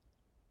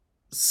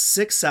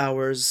 6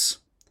 hours,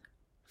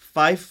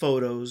 5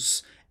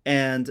 photos,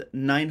 and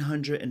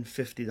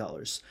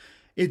 $950.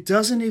 It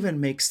doesn't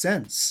even make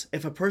sense.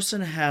 If a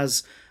person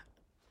has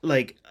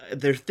like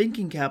their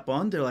thinking cap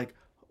on, they're like,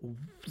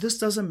 this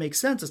doesn't make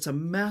sense. It's a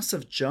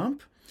massive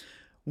jump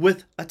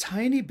with a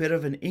tiny bit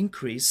of an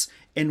increase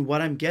in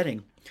what I'm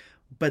getting.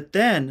 But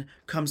then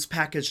comes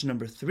package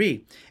number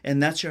 3,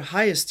 and that's your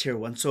highest tier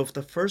one. So if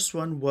the first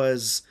one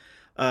was,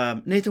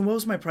 Nathan, what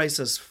was my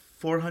price as?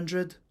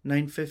 400,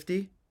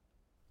 950?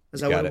 Is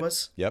that what it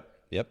was? Yep.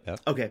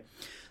 Okay.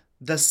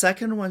 The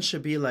second one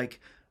should be like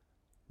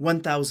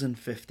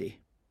 1,050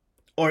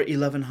 or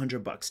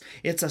 $1,100.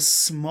 It's a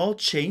small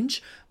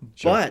change,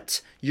 sure,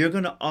 but you're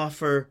going to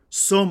offer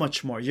so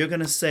much more. You're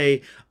going to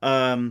say,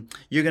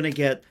 you're going to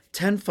get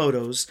 10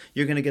 photos.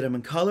 You're going to get them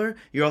in color.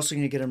 You're also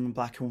going to get them in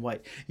black and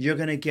white. You're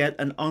going to get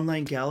an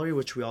online gallery,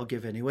 which we all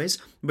give anyways,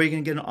 but you're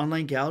going to get an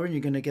online gallery and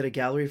you're going to get a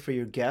gallery for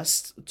your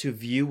guests to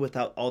view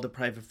without all the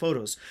private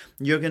photos.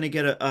 You're going to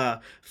get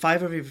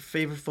 5 of your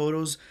favorite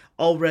photos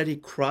already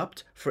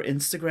cropped for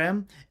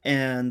Instagram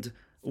and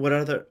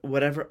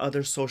whatever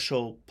other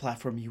social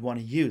platform you want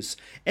to use.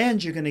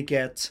 And you're going to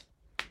get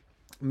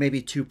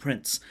maybe 2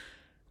 prints.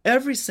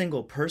 Every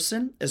single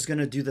person is going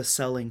to do the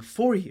selling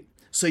for you.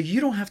 So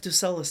you don't have to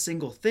sell a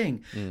single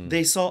thing.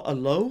 They saw a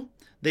low,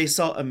 they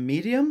saw a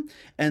medium,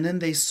 and then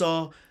they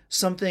saw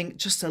something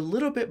just a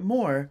little bit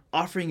more,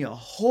 offering you a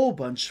whole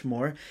bunch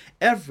more.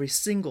 Every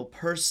single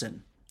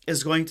person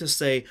is going to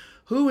say,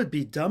 who would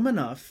be dumb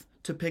enough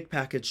to pick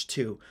package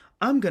 2?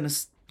 I'm going to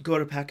go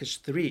to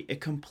package 3.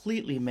 It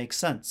completely makes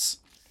sense.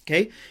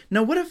 Okay.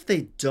 Now, what if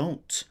they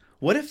don't?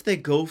 What if they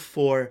go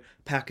for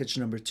package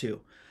number 2?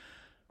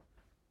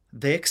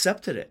 They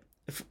accepted it.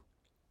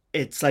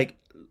 It's like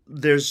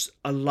there's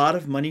a lot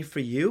of money for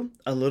you,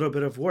 a little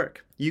bit of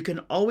work. You can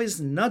always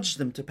nudge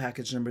them to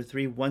package number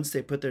 3 once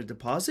they put their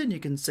deposit. And you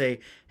can say,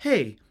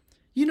 hey,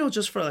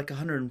 just for like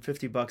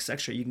 $150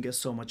 extra, you can get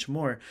so much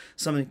more,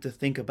 something to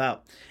think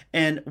about.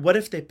 And what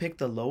if they pick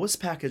the lowest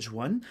package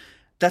one?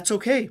 That's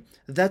okay.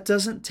 That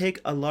doesn't take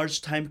a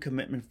large time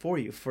commitment for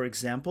you. For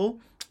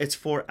example, it's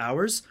 4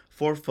 hours,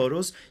 4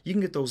 photos. You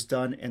can get those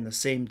done in the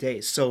same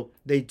day. So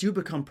they do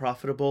become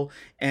profitable,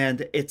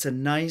 and it's a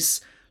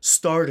nice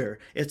starter.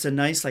 It's a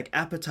nice like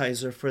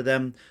appetizer for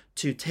them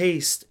to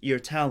taste your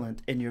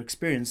talent and your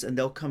experience, and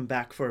they'll come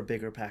back for a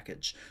bigger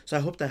package. So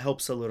I hope that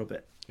helps a little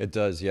bit. It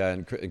does, yeah.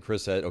 And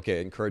Chris said, okay,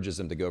 it encourages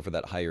them to go for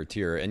that higher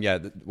tier. And yeah,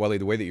 Wally,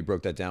 the way that you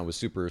broke that down was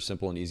super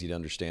simple and easy to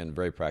understand,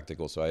 very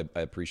practical. So I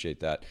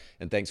appreciate that.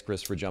 And thanks,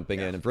 Chris, for jumping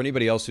in. And for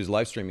anybody else who's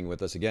live streaming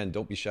with us, again,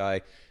 don't be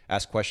shy.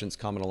 Ask questions,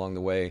 comment along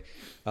the way.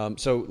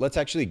 So let's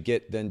actually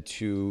get then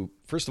to,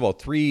 first of all,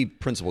 3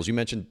 principles. You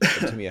mentioned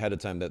to me ahead of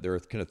time that there are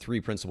kind of 3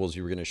 principles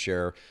you were going to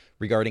share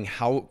regarding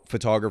how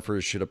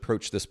photographers should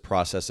approach this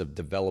process of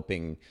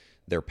developing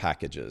their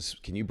packages.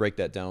 Can you break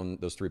that down,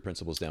 those 3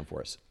 principles down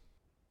for us?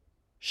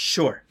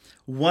 Sure.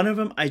 One of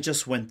them I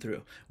just went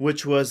through,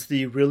 which was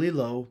the really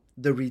low,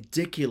 the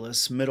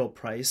ridiculous middle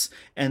price,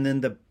 and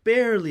then the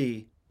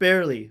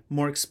barely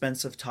more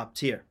expensive top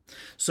tier.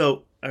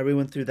 So I already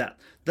went through that.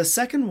 The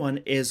second one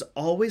is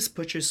always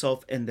put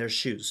yourself in their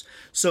shoes.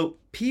 So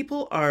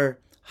people are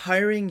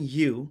hiring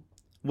you,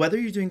 whether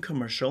you're doing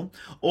commercial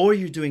or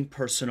you're doing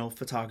personal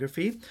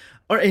photography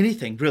or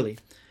anything really.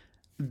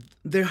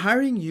 They're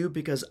hiring you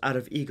because out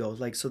of ego.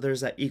 So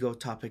there's that ego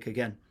topic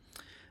again.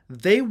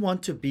 They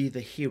want to be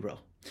the hero.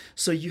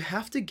 So you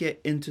have to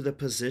get into the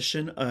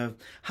position of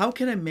how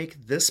can I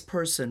make this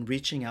person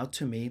reaching out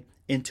to me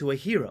into a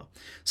hero?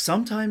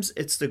 Sometimes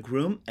it's the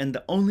groom, and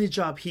the only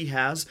job he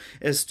has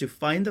is to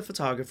find the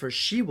photographer.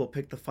 She will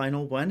pick the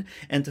final one,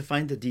 and to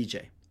find the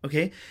DJ.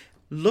 Okay?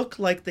 Look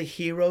like the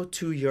hero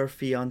to your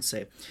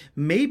fiance.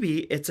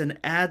 Maybe it's an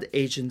ad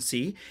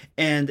agency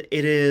and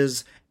it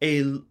is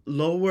a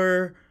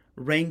lower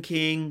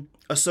ranking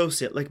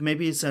associate, like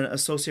maybe it's an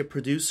associate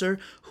producer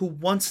who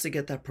wants to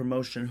get that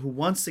promotion, who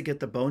wants to get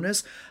the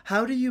bonus.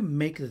 How do you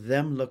make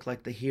them look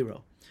like the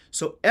hero?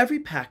 So every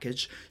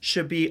package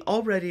should be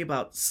already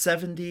about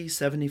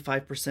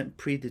 70-75%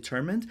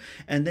 predetermined,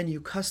 and then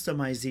you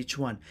customize each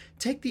one.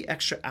 Take the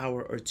extra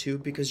hour or 2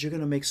 because you're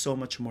going to make so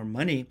much more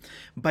money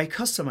by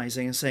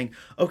customizing and saying,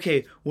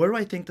 okay, where do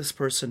I think this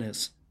person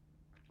is?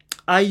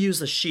 I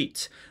use a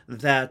sheet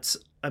that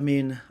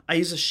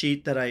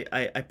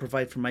I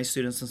provide for my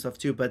students and stuff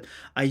too, but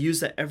I use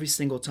that every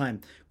single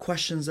time.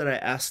 Questions that I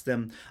ask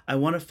them, I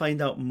want to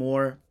find out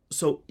more.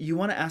 So you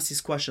want to ask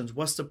these questions.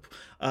 What's the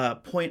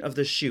point of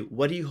the shoot?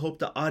 What do you hope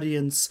the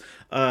audience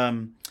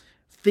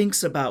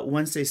thinks about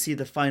once they see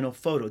the final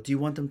photo? Do you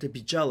want them to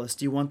be jealous?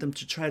 Do you want them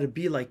to try to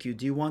be like you?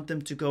 Do you want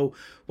them to go,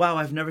 wow,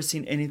 I've never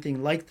seen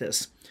anything like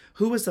this?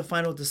 Who is the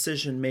final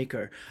decision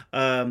maker?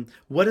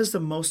 What is the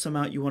most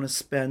amount you want to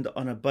spend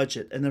on a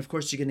budget? And then, of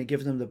course, you're going to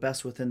give them the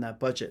best within that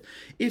budget.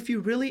 If you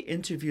really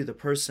interview the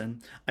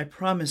person, I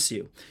promise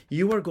you,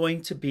 you are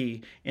going to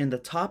be in the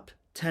top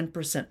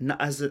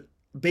 10%.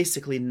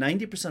 Basically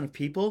 90% of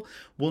people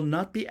will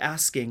not be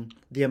asking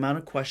the amount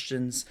of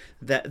questions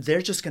that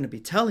they're just going to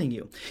be telling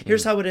you.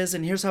 Here's how it is,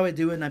 and here's how I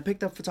do it, and I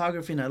picked up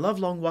photography, and I love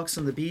long walks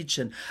on the beach,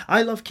 and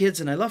I love kids,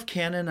 and I love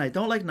Canon, I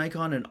don't like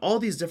Nikon, and all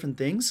these different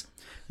things.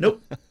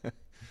 Nope.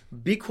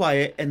 Be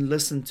quiet and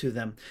listen to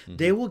them.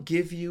 They will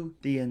give you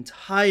the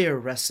entire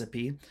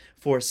recipe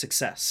for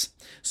success.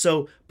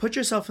 So put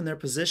yourself in their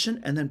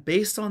position, and then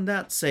based on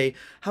that, say,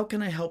 how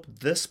can I help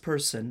this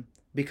person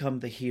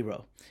become the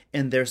hero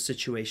in their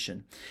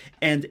situation?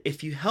 And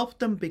if you help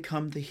them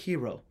become the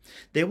hero,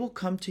 they will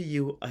come to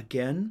you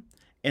again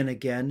and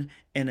again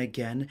and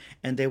again,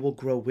 and they will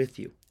grow with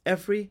you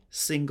every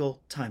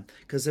single time,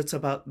 because it's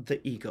about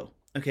the ego.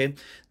 Okay.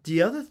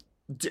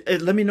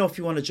 Let me know if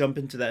you want to jump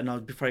into that now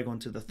before I go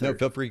into the third. No,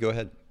 feel free. Go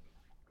ahead.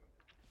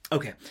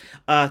 Okay.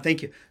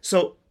 Thank you.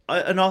 So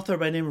an author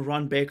by the name of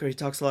Ron Baker, he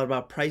talks a lot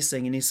about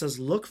pricing, and he says,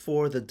 look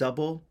for the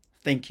double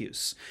thank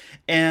yous.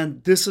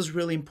 And this is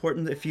really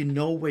important. If you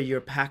know where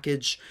your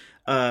package,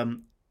 you're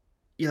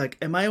like,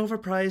 am I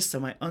overpriced?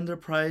 Am I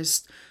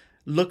underpriced?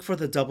 Look for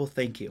the double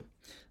thank you.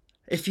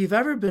 If you've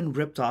ever been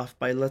ripped off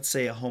by, let's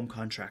say, a home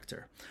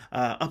contractor,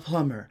 a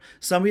plumber,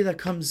 somebody that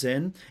comes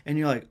in and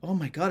you're like, oh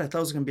my God, I thought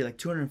it was going to be like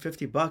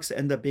 $250, it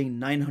ended up being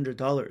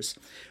 $900.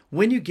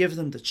 When you give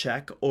them the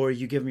check or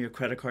you give them your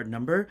credit card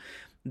number,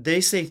 they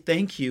say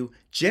thank you.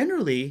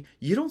 Generally,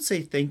 you don't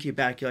say thank you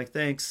back. You're like,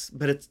 thanks,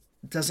 but it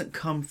doesn't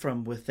come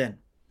from within.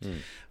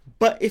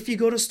 But if you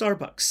go to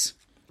Starbucks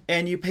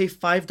and you pay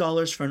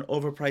 $5 for an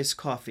overpriced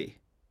coffee,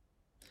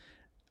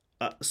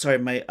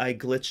 sorry, I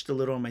glitched a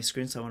little on my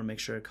screen, so I want to make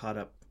sure I caught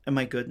up. Am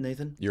I good,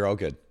 Nathan? You're all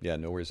good. Yeah,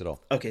 no worries at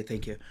all. Okay,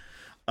 thank you.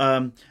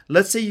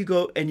 Let's say you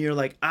go and you're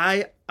like,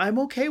 I'm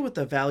okay with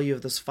the value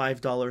of this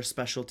 $5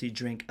 specialty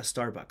drink at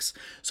Starbucks.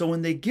 So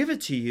when they give it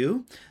to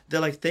you,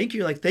 they're like, thank you.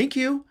 You're like, thank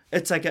you.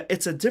 It's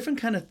a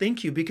different kind of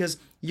thank you, because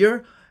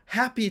you're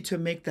happy to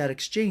make that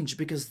exchange,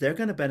 because they're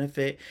going to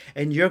benefit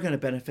and you're going to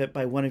benefit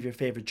by one of your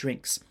favorite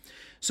drinks.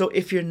 So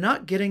if you're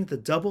not getting the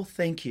double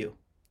thank you,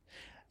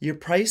 your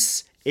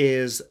price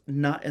is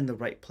not in the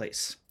right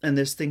place. And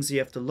there's things you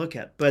have to look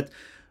at. But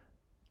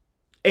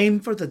aim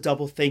for the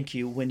double thank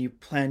you when you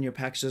plan your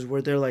packages,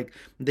 where they're like,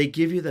 they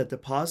give you the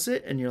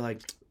deposit and you're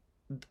like,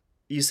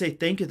 you say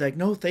thank you. They're like,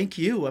 no, thank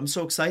you. I'm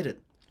so excited.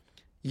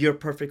 You're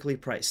perfectly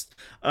priced.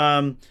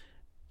 One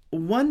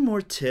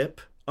more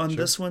tip on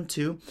this one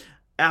too.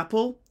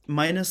 Apple,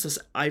 minus this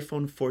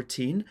iPhone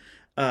 14,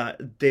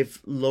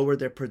 they've lowered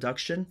their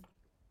production.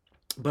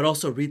 But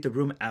also read the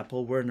room,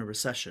 Apple. We're in a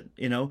recession,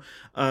 you know.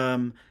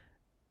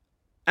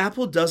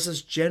 Apple does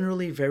this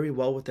generally very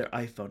well with their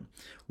iPhone.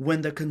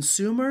 When the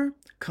consumer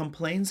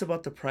complains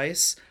about the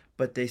price,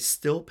 but they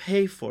still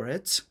pay for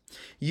it,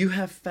 you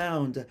have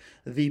found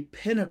the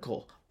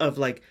pinnacle of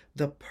like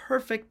the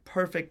perfect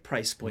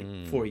price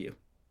point for you.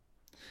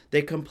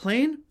 They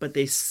complain, but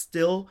they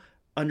still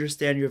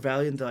understand your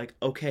value, and they're like,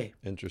 okay.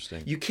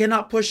 Interesting. You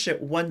cannot push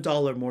it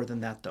 $1 more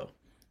than that, though.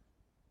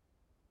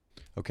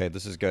 Okay,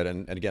 this is good.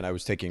 And again, I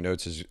was taking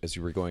notes as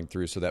you were going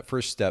through. So that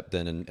first step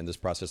then in this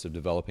process of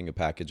developing a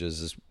package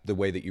is the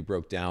way that you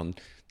broke down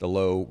the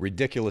low,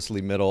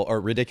 ridiculously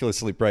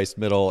priced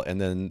middle, and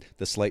then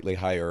the slightly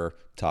higher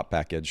top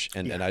package.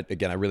 And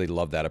I really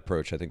love that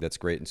approach. I think that's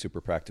great and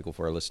super practical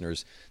for our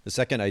listeners. The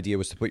second idea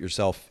was to put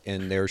yourself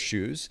in their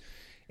shoes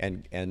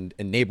and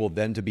enable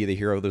them to be the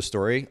hero of the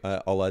story,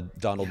 a la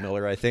Donald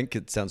Miller, I think.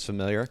 It sounds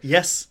familiar.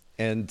 Yes.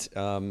 And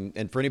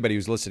for anybody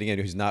who's listening in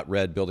who's not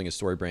read Building a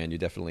Story Brand, you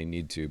definitely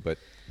need to.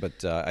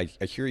 But I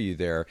hear you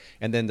there.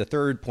 And then the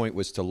third point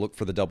was to look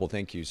for the double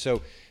thank you.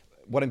 So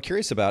what I'm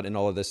curious about in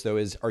all of this, though,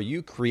 is are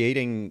you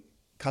creating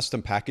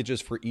custom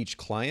packages for each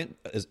client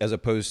as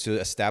opposed to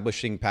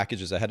establishing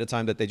packages ahead of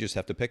time that they just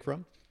have to pick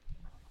from?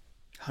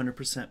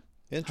 100%.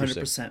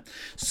 Interesting.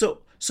 100%.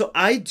 So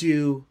I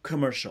do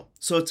commercial.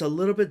 So it's a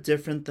little bit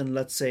different than,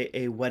 let's say,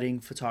 a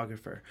wedding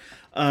photographer.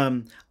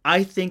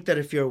 I think that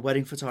if you're a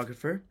wedding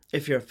photographer,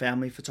 if you're a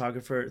family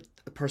photographer,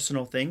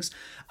 personal things,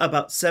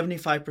 about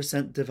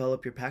 75%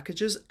 develop your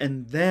packages,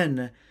 and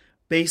then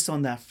based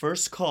on that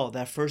first call,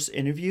 that first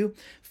interview,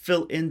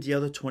 fill in the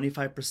other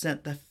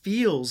 25% that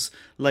feels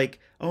like,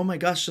 oh my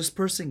gosh, this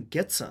person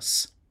gets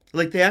us.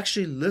 Like they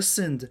actually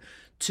listened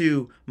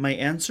to my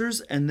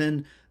answers, and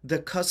then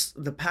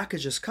the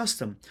package is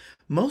custom.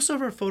 Most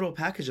of our photo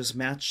packages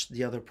match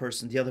the other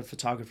person, the other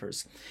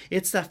photographers.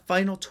 It's that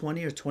final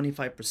 20 or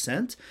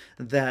 25%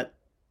 that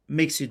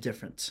makes you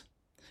different.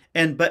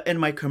 But in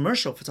my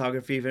commercial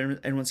photography, if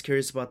anyone's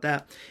curious about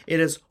that, it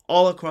is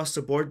all across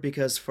the board,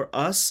 because for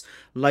us,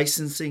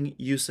 licensing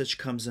usage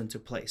comes into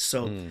play.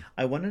 So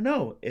I want to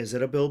know, is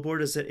it a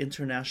billboard? Is it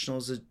international?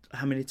 Is it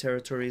how many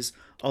territories?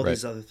 All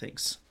these other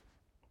things.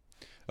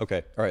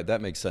 Okay. All right.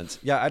 That makes sense.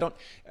 Yeah.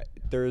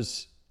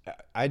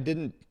 I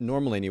didn't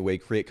normally anyway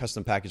create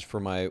custom package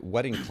for my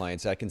wedding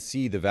clients. I can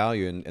see the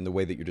value in the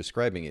way that you're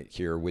describing it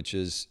here, which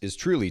is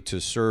truly to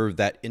serve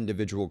that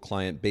individual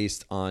client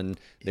based on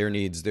their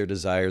needs, their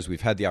desires.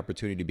 We've had the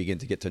opportunity to begin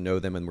to get to know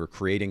them, and we're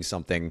creating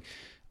something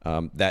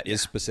that is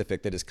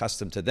specific, that is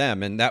custom to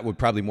them. And that would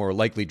probably more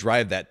likely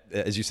drive that,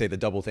 as you say, the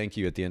double thank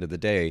you at the end of the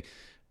day.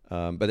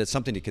 But it's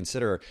something to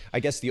consider. I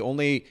guess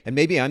and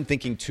maybe I'm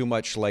thinking too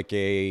much like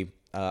a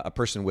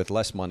person with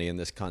less money in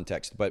this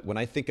context. But when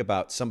I think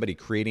about somebody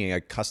creating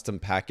a custom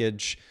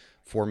package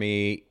for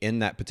me in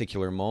that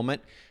particular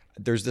moment,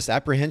 there's this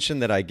apprehension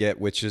that I get,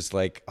 which is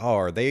like, oh,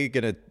 are they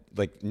going to,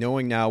 like,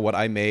 knowing now what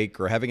I make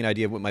or having an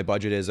idea of what my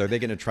budget is, are they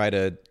going to try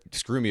to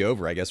screw me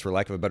over, I guess, for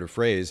lack of a better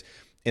phrase,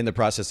 in the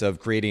process of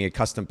creating a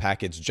custom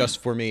package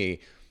just for me?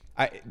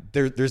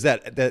 There's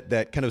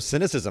that kind of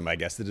cynicism, I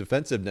guess, the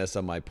defensiveness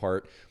on my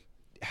part.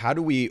 How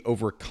do we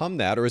overcome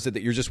that? Or is it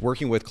that you're just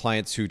working with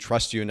clients who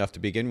trust you enough to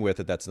begin with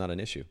that that's not an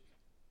issue?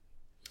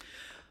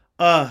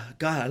 God,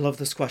 I love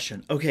this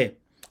question. Okay.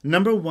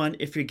 Number one,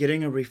 if you're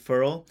getting a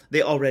referral,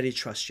 they already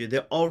trust you.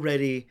 They're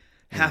already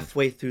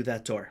halfway through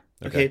that door.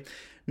 Okay.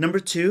 Number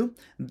two,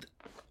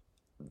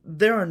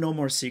 there are no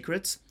more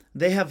secrets.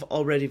 They have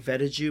already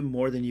vetted you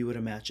more than you would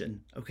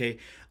imagine. Okay.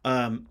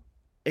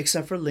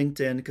 Except for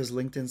LinkedIn, because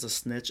LinkedIn's a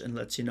snitch and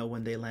lets you know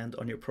when they land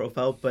on your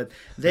profile. But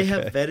they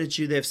have vetted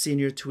you. They've seen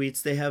your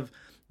tweets. They have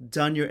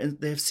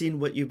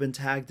seen what you've been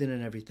tagged in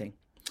and everything.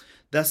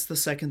 That's the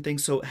second thing.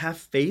 So have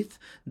faith,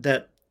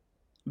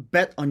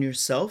 bet on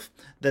yourself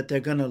that they're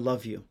going to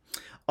love you.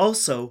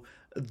 Also,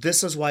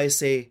 this is why I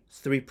say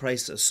 3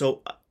 prices.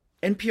 So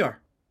NPR,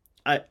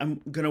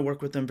 I'm going to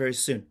work with them very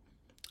soon.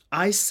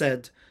 I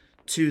said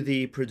to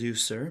the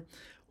producer,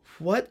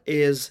 what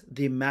is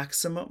the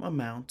maximum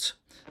amount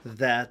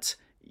that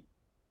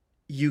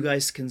you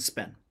guys can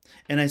spend?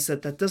 And I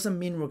said, that doesn't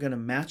mean we're going to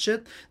match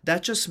it.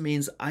 That just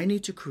means I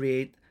need to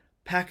create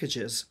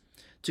packages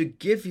to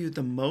give you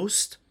the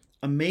most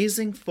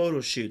amazing photo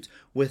shoot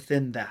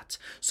within that.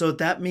 So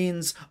that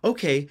means,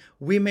 okay,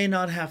 we may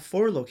not have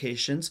 4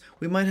 locations.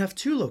 We might have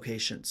 2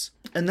 locations.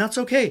 And that's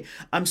okay.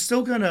 I'm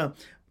still going to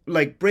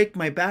break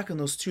my back on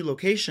those 2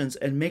 locations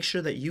and make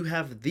sure that you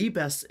have the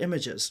best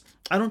images.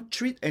 I don't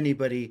treat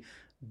anybody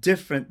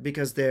different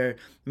because they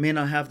may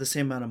not have the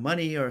same amount of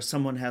money or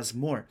someone has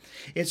more.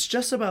 It's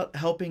just about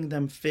helping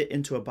them fit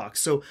into a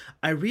box. So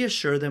I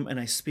reassure them and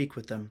I speak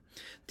with them.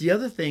 The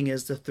other thing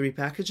is the three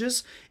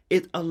packages.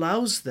 It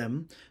allows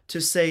them to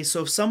say,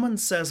 so if someone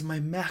says my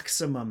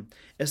maximum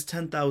is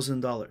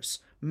 $10,000,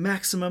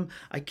 maximum,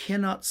 I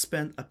cannot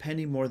spend a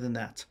penny more than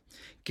that.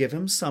 Give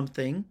him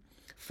something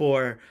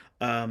for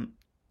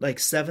like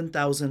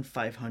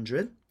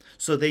 7,500,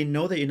 so they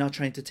know that you're not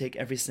trying to take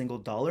every single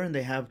dollar and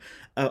they have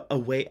a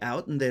way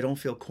out and they don't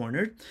feel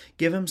cornered.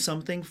 Give them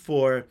something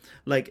for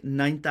like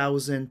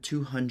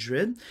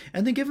 9,200,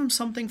 and then give them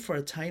something for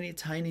a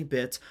tiny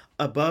bit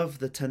above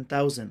the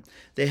 10,000.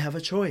 They have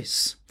a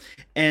choice.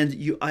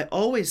 And I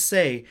always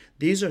say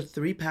these are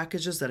three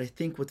packages that I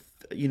think would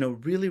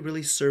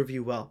really serve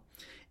you well.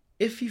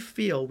 If you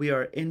feel we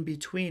are in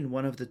between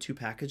one of the two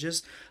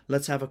packages,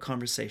 let's have a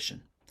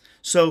conversation.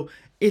 So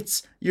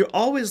you're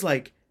always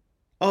like,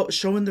 oh,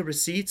 showing the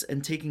receipts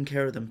and taking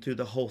care of them through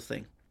the whole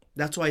thing.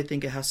 That's why I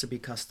think it has to be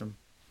custom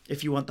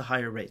if you want the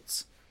higher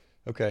rates.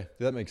 Okay,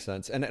 that makes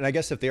sense. And I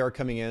guess if they are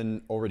coming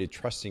in already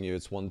trusting you,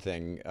 it's one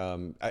thing.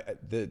 I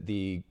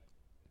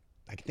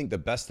think the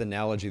best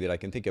analogy that I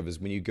can think of is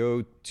when you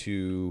go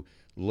to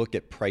look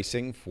at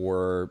pricing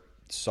for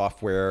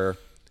software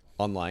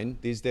online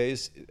these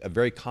days, a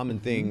very common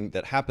thing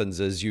that happens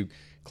is you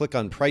click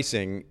on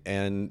pricing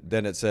and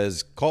then it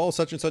says call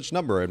such and such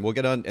number and we'll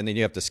get on, and then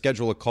you have to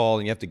schedule a call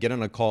and you have to get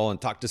on a call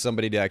and talk to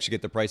somebody to actually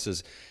get the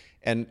prices.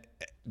 And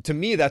to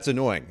me, that's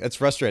annoying. That's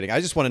frustrating. I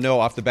just want to know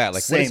off the bat,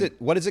 like,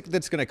 what is it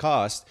that's going to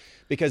cost?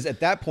 Because at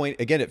that point,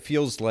 again, it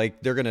feels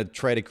like they're going to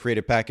try to create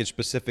a package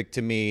specific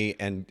to me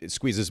and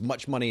squeeze as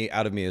much money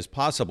out of me as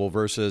possible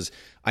versus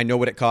I know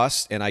what it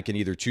costs and I can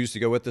either choose to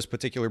go with this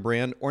particular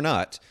brand or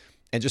not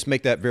and just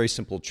make that very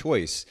simple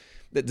choice.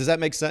 Does that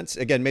make sense?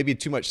 Again, maybe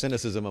too much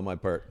cynicism on my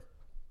part.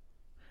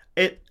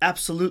 It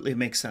absolutely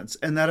makes sense.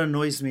 And that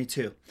annoys me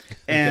too.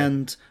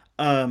 And,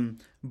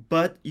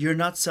 but you're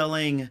not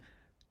selling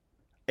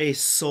a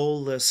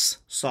soulless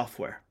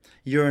software.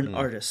 You're an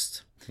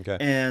artist. Okay.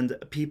 And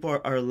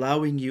people are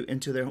allowing you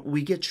into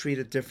we get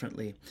treated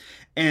differently.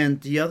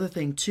 And the other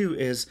thing too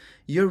is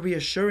you're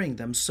reassuring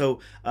them. So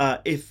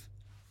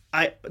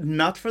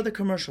not for the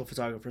commercial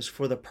photographers,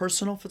 for the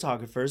personal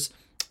photographers,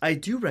 I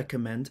do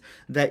recommend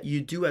that you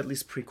do at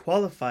least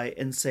pre-qualify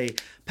and say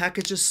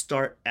packages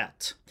start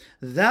at.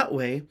 That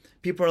way,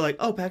 people are like,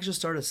 oh, packages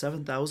start at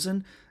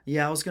 7,000.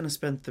 Yeah, I was going to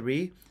spend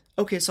 3.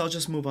 Okay, so I'll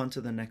just move on to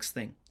the next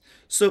thing.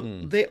 So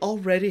they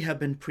already have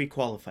been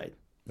pre-qualified.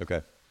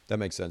 Okay. That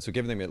makes sense. So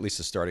giving them at least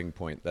a starting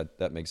point,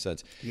 that makes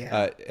sense.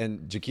 Yeah.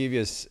 And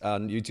Jakevius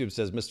on YouTube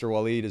says, Mr.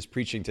 Walid is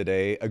preaching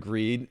today.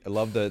 Agreed. I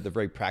love the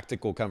very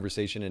practical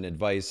conversation and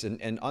advice.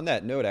 And on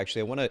that note,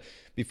 actually, I want to,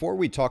 before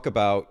we talk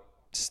about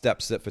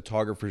steps that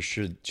photographers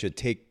should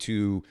take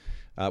to,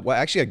 well,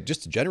 actually,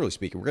 just generally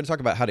speaking, we're going to talk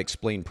about how to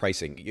explain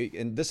pricing.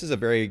 And this is a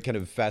very kind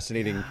of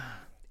fascinating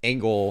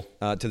angle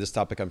to this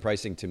topic on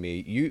pricing to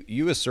me.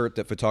 You assert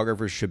that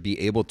photographers should be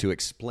able to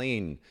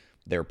explain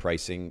their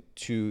pricing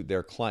to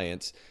their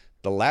clients.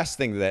 The last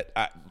thing that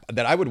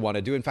I would want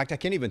to do, in fact, I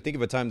can't even think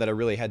of a time that I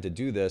really had to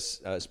do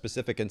this, a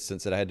specific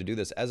instance that I had to do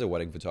this as a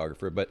wedding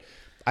photographer, but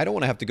I don't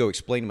want to have to go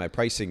explain my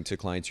pricing to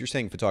clients. You're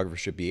saying photographers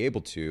should be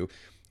able to.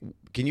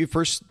 Can you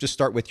first just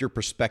start with your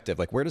perspective?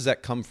 Like, where does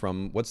that come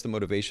from? What's the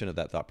motivation of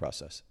that thought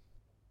process?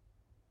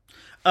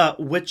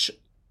 Which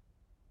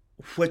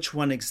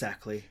one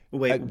exactly?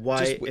 Wait,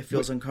 why it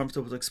feels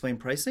uncomfortable to explain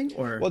pricing,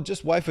 or well,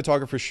 just why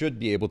photographers should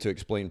be able to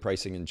explain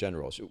pricing in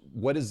general. So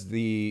what is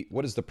the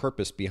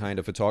purpose behind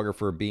a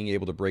photographer being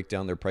able to break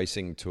down their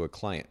pricing to a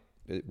client?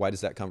 Why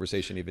does that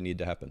conversation even need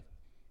to happen?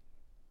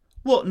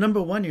 Well,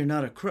 number one, you're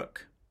not a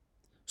crook,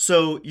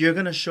 so you're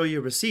going to show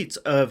your receipts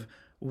of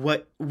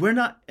what. We're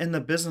not in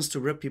the business to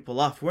rip people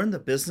off. We're in the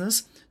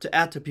business to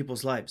add to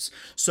people's lives.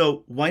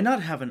 So why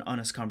not have an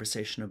honest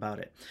conversation about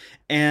it?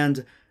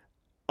 And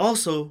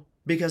also,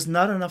 because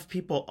not enough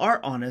people are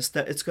honest,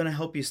 that it's going to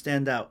help you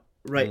stand out,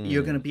 right?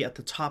 You're going to be at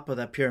the top of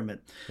that pyramid.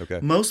 Okay.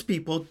 Most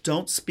people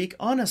don't speak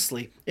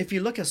honestly. If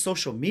you look at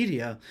social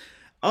media,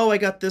 oh, I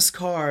got this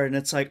car, and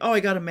it's like, oh, I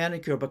got a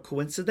manicure, but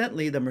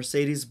coincidentally, the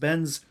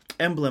Mercedes-Benz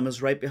emblem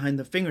is right behind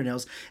the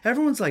fingernails.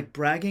 Everyone's like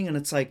bragging, and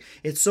it's like,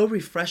 it's so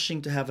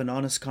refreshing to have an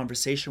honest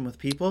conversation with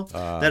people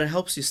that it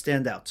helps you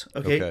stand out,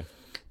 okay?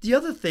 The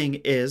other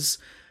thing is,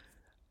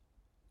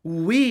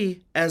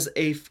 we as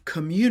a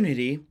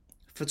community,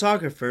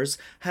 photographers,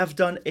 have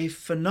done a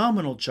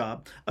phenomenal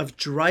job of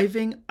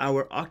driving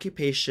our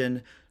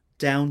occupation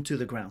down to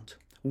the ground.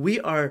 We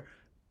are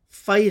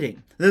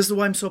fighting. This is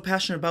why I'm so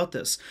passionate about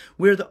this.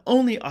 We're the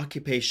only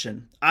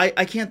occupation.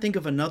 I can't think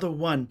of another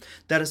one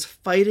that is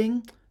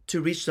fighting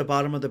to reach the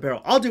bottom of the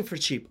barrel. I'll do for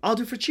cheap. I'll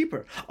do for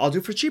cheaper. I'll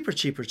do for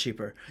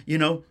cheaper. You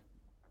know,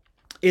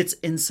 it's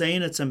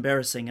insane. It's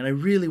embarrassing. And I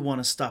really want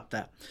to stop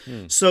that.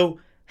 So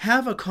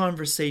have a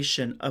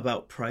conversation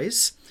about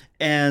price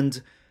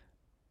and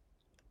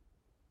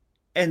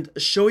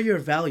show your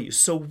value.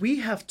 So we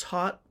have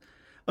taught,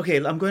 okay,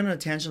 I'm going on a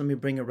tangent. Let me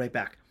bring it right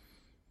back.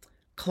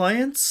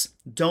 Clients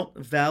don't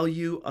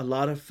value a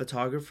lot of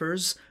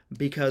photographers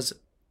because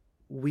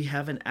we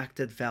haven't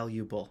acted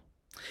valuable.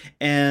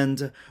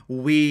 And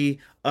we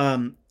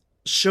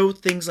show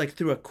things like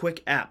through a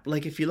quick app.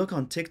 Like if you look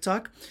on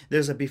TikTok,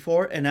 there's a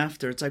before and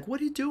after. It's like, what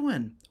are you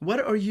doing? What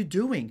are you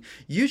doing?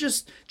 You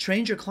just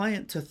trained your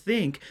client to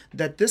think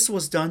that this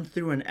was done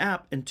through an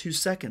app in 2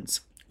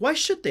 seconds. Why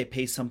should they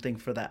pay something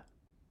for that?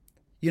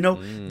 They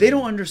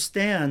don't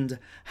understand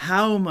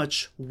how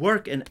much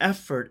work and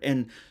effort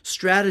and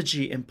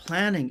strategy and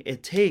planning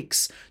it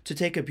takes to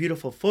take a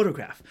beautiful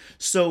photograph.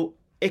 So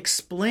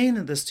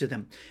explain this to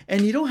them.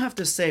 And you don't have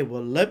to say,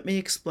 well, let me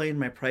explain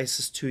my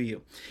prices to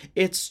you.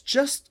 It's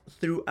just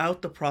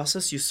throughout the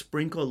process, you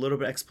sprinkle a little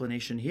bit of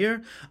explanation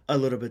here, a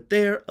little bit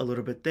there, a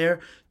little bit there.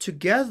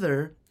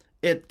 Together,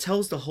 it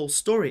tells the whole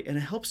story, and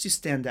it helps you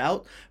stand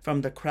out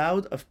from the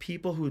crowd of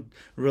people who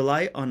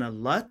rely on a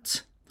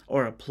LUT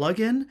or a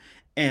plugin,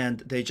 and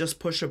they just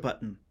push a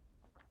button.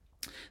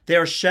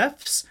 There are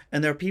chefs,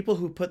 and there are people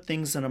who put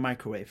things in a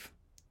microwave.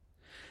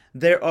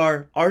 There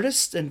are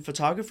artists and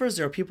photographers.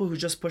 There are people who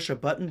just push a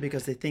button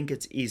because they think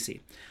it's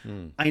easy.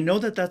 I know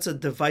that that's a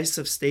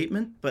divisive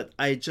statement, but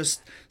I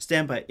just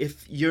stand by it.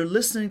 If you're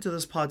listening to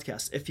this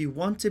podcast, if you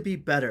want to be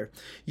better,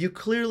 you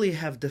clearly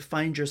have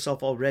defined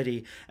yourself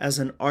already as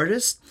an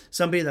artist,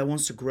 somebody that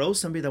wants to grow,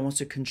 somebody that wants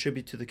to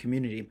contribute to the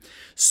community.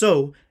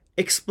 So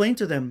explain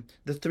to them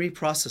the 3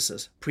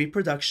 processes: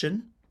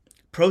 pre-production,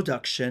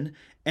 production,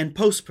 and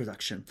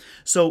post-production.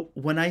 So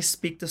when I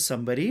speak to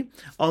somebody,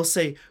 I'll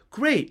say,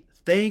 great,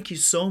 thank you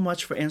so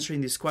much for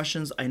answering these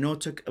questions. I know it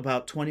took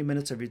about 20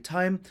 minutes of your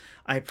time.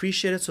 I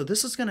appreciate it. So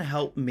this is going to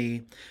help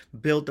me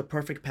build the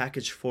perfect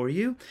package for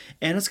you.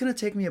 And it's going to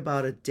take me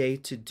about a day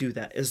to do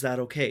that. Is that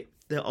okay?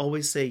 They'll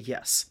always say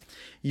yes.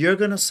 You're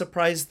going to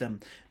surprise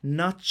them,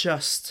 not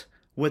just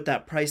with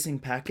that pricing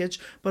package,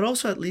 but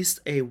also at least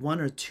a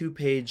 1 or 2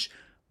 page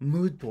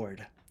mood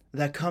board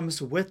that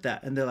comes with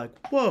that. And they're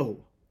like, whoa,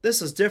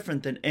 this is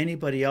different than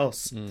anybody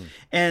else.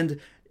 And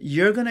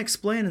you're going to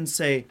explain and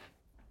say,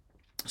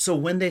 so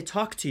when they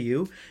talk to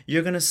you,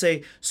 you're going to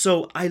say,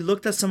 so I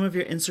looked at some of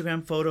your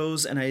Instagram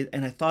photos and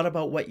I thought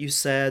about what you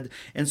said.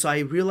 And so I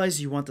realized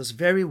you want this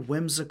very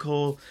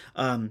whimsical,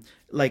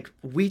 like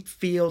wheat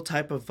field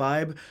type of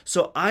vibe.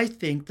 So I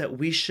think that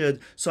we should,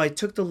 so I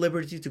took the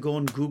liberty to go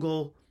on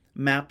Google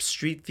Maps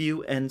Street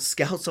View and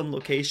scout some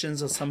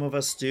locations, as some of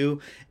us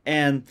do.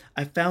 And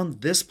I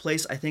found this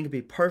place I think would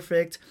be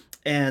perfect.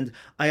 And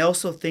I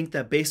also think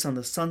that based on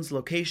the sun's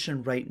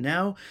location right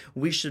now,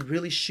 we should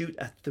really shoot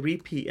at 3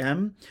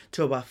 p.m.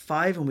 to about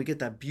 5, and we get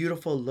that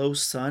beautiful low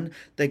sun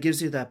that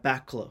gives you that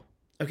back glow.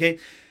 Okay?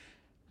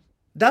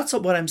 That's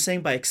what I'm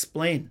saying by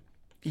explain.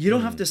 You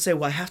don't have to say,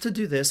 well, I have to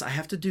do this, I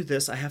have to do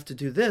this, I have to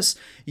do this.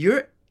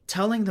 You're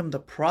telling them the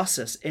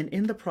process, and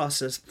in the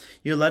process,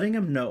 you're letting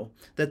them know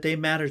that they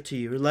matter to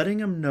you. You're letting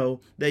them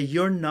know that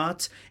you're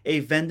not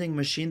a vending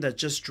machine that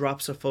just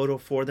drops a photo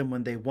for them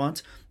when they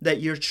want, that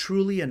you're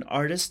truly an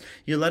artist.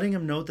 You're letting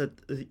them know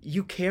that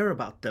you care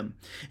about them.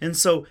 And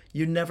so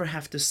you never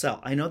have to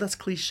sell. I know that's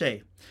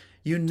cliche.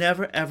 You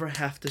never ever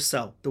have to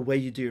sell. The way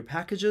you do your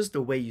packages,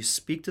 the way you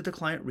speak to the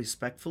client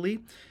respectfully,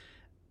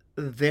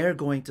 they're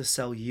going to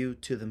sell you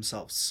to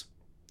themselves.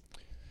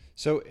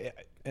 So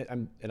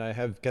and I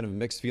have kind of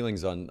mixed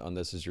feelings on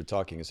this as you're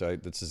talking. So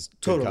this is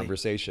good Totally.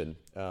 conversation,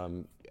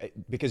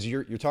 because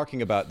you're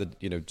talking about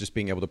just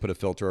being able to put a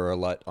filter or a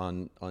LUT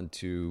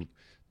onto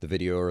the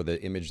video or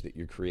the image that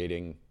you're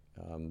creating,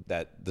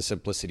 that the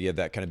simplicity of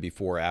that kind of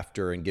before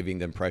after, and giving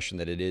the impression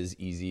that it is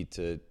easy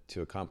to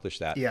accomplish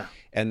that. Yeah.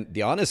 And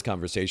the honest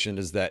conversation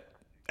is that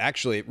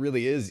actually it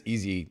really is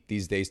easy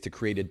these days to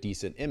create a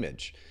decent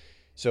image.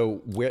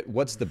 So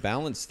what's the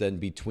balance then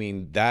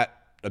between that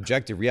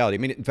objective reality? I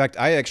mean, in fact,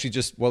 I actually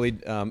just,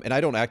 and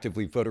I don't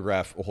actively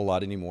photograph a whole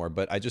lot anymore,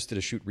 but I just did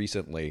a shoot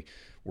recently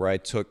where I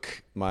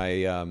took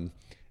my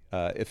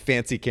a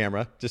fancy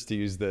camera, just to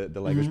use the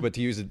language, but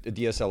to use a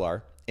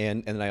DSLR,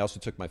 and then I also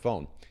took my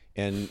phone,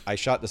 and I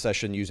shot the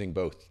session using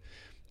both.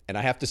 And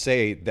I have to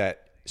say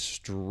that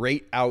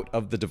straight out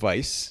of the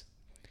device,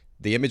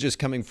 the images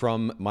coming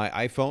from my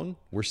iPhone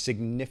were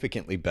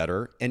significantly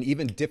better, and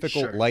even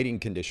difficult lighting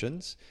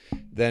conditions,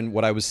 than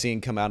what I was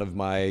seeing come out of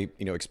my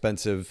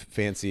expensive,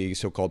 fancy,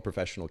 so-called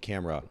professional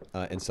camera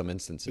in some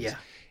instances. Yeah.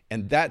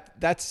 And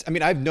that's, I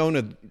mean, I've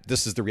known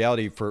this is the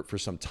reality for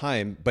some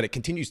time, but it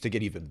continues to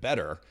get even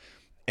better.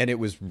 And it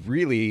was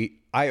really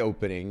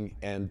eye-opening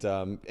and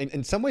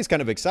in some ways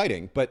kind of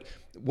exciting. But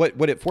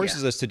what it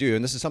forces us to do,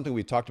 and this is something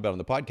we've talked about on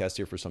the podcast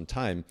here for some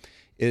time,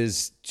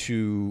 is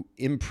to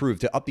improve,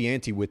 to up the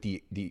ante with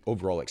the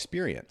overall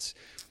experience.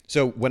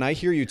 So when I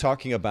hear you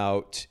talking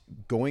about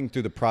going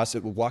through the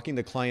process, walking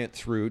the client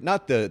through,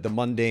 not the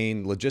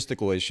mundane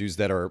logistical issues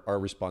that are our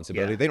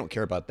responsibility, they don't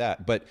care about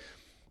that, but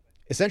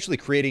essentially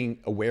creating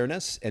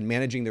awareness and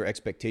managing their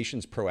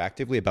expectations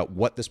proactively about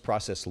what this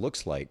process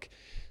looks like.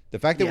 The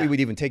fact that we would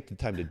even take the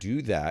time to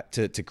do that,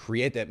 to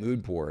create that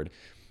mood board,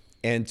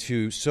 and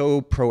to so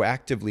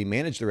proactively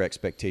manage their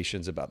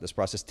expectations about this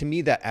process. To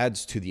me, that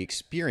adds to the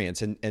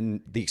experience,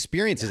 and the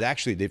experience is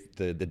actually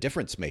the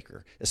difference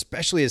maker,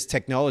 especially as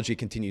technology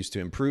continues to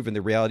improve. And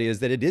the reality is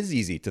that it is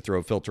easy to throw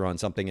a filter on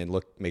something and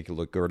make it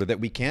look good, or that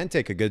we can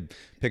take a good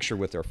picture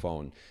with our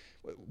phone.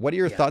 What are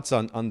your thoughts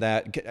on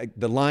that?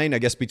 The line, I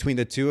guess, between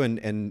the two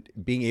and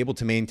being able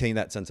to maintain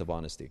that sense of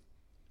honesty?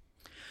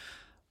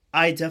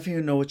 I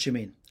definitely know what you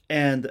mean.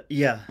 And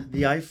yeah,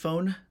 the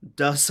iPhone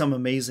does some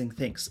amazing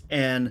things,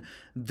 and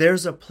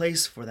there's a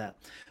place for that.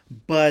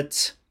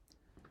 But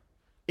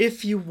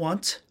if you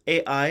want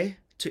AI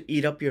to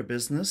eat up your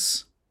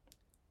business,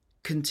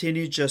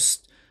 continue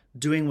just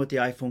doing what the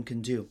iPhone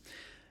can do.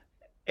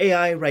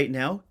 AI right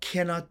now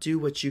cannot do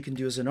what you can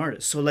do as an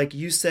artist. So like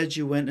you said,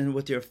 you went in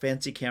with your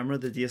fancy camera,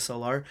 the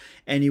DSLR,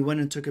 and you went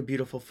and took a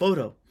beautiful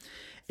photo.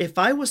 If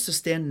I was to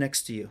stand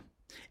next to you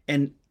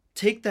and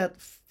take that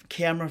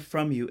camera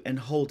from you and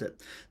hold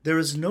it, there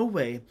is no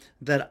way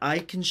that I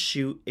can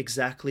shoot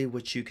exactly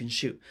what you can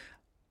shoot.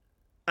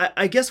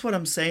 I guess what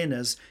I'm saying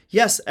is,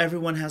 yes,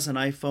 everyone has an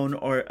iPhone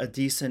or a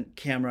decent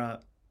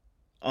camera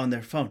on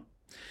their phone.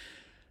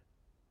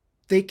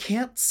 They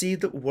can't see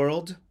the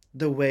world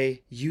the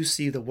way you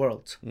see the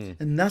world.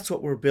 And that's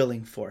what we're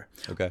building for.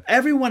 Okay.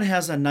 Everyone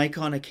has a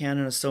Nikon, a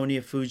Canon, a Sony,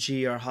 a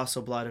Fuji, or a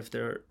Hasselblad if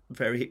they're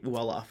very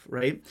well off,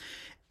 right?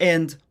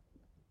 And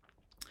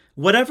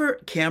whatever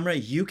camera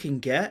you can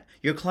get,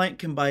 your client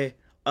can buy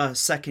a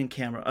second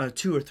camera,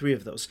 2 or 3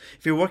 of those.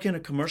 If you're working in a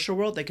commercial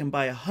world, they can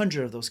buy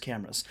 100 of those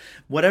cameras.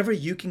 Whatever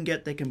you can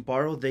get, they can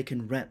borrow, they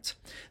can rent.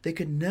 They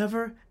could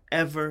never,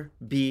 ever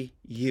be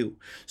you.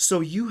 So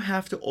you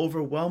have to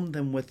overwhelm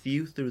them with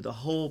you through the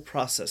whole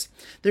process.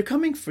 They're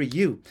coming for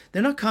you.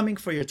 They're not coming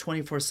for your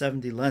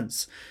 24/70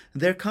 lens.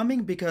 They're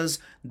coming because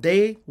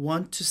they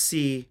want to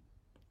see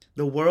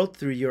the world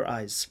through your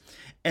eyes.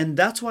 And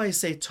that's why I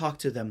say talk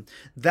to them.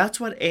 That's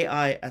what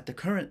AI at the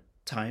current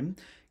time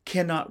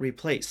cannot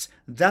replace.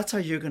 That's how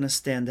you're going to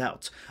stand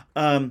out.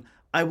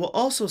 I will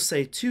also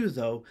say too,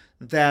 though,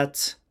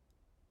 that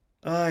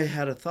I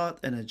had a thought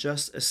and it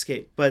just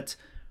escaped. But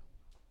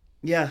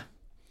yeah.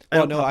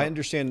 Well, no, I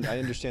understand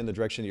the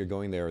direction that you're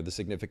going there, the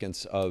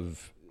significance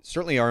of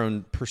certainly our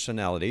own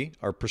personality,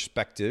 our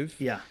perspective.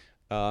 Yeah.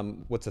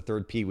 What's the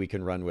third P we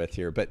can run with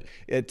here? But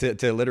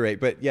to alliterate,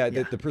 but yeah,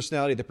 the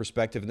personality, the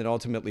perspective, and then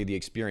ultimately the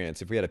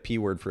experience. If we had a P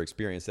word for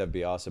experience, that'd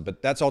be awesome.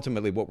 But that's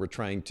ultimately what we're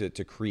trying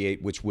to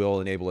create, which will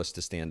enable us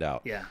to stand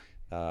out. Yeah.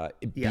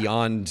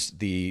 Beyond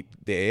the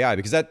AI,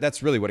 because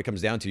that's really what it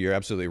comes down to. You're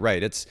absolutely right.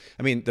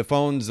 The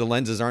phones, the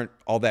lenses aren't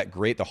all that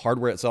great. The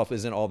hardware itself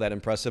isn't all that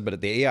impressive, but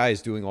the AI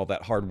is doing all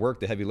that hard work,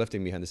 the heavy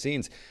lifting behind the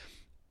scenes.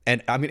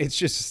 And it's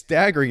just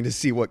staggering to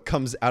see what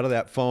comes out of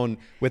that phone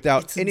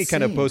without any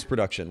kind of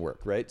post-production work,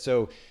 right?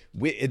 So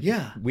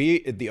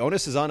the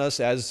onus is on us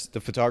as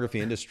the photography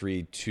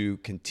industry to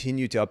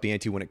continue to up the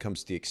ante when it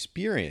comes to the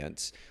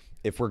experience.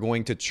 If we're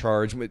going to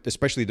charge,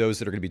 especially those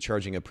that are going to be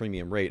charging a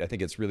premium rate, I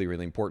think it's really,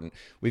 really important.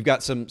 We've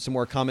got some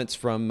more comments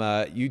from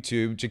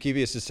YouTube.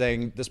 Jakevius is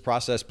saying this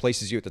process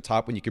places you at the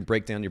top when you can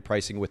break down your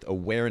pricing with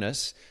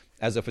awareness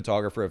as a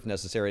photographer if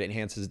necessary. It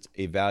enhances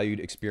a valued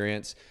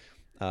experience.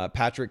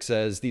 Patrick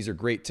says, these are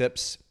great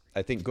tips.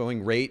 I think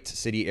going rate,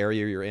 city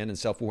area you're in, and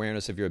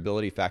self-awareness of your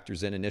ability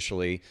factors in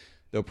initially,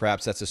 though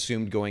perhaps that's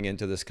assumed going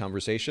into this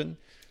conversation.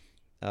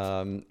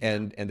 And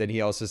then he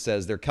also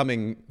says, they're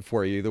coming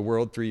for you, the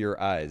world through your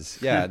eyes.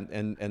 Yeah,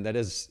 and that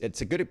is,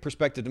 it's a good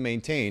perspective to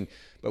maintain,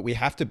 but we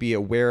have to be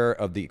aware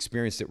of the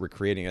experience that we're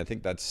creating. I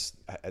think that's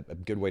a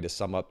good way to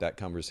sum up that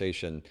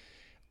conversation.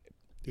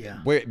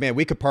 Yeah. Man,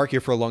 we could park here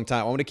for a long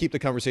time. I want to keep the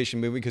conversation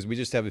moving because we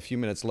just have a few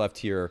minutes left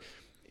here.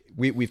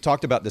 We've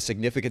talked about the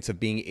significance of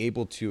being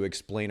able to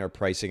explain our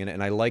pricing,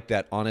 and I like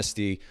that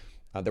honesty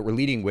that we're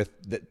leading with,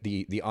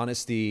 the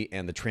honesty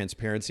and the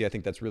transparency. I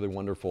think that's really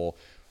wonderful.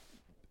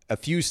 A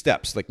few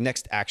steps, like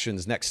next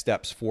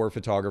steps for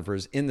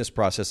photographers in this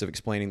process of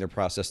explaining their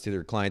process to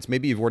their clients.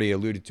 Maybe you've already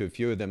alluded to a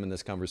few of them in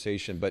this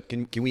conversation, but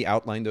can we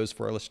outline those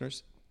for our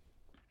listeners?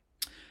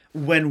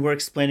 When we're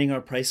explaining our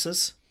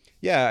prices?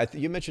 Yeah,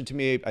 you mentioned to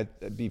me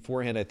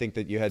beforehand, I think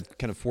that you had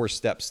kind of 4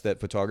 steps that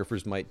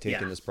photographers might take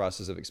in this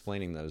process of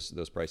explaining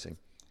those pricing.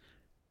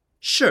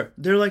 Sure.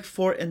 They're like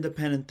 4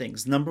 independent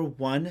things. Number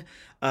 1,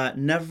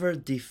 never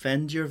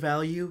defend your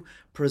value,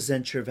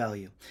 present your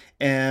value.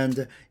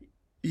 And,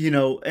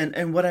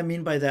 and what I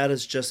mean by that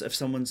is just if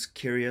someone's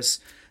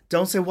curious,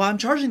 don't say, well, I'm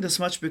charging this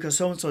much because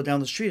so-and-so down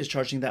the street is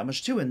charging that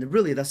much too. And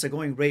really, that's the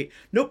going rate.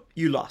 Nope,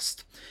 you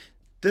lost.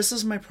 This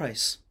is my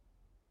price.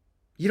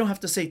 You don't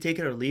have to say take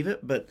it or leave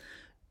it, but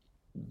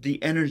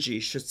the energy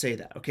should say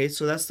that, okay?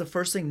 So that's the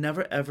first thing.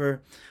 Never,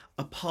 ever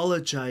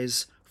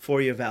apologize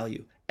for your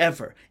value,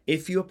 ever.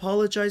 If you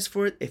apologize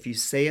for it, if you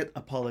say it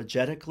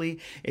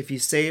apologetically, if you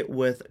say it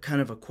with kind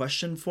of a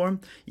question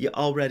form, you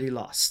already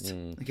lost,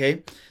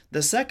 okay?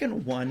 The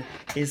second one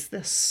is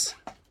this.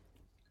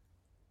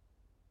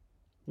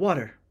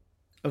 Water,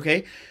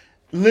 okay?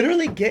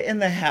 Literally get in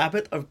the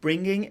habit of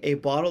bringing a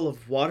bottle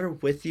of water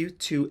with you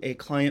to a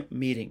client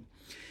meeting.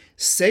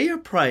 Say your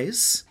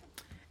price,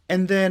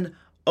 and then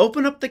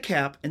Open up the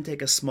cap and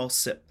take a small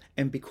sip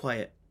and be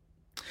quiet.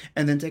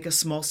 And then take a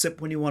small sip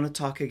when you want to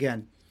talk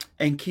again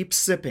and keep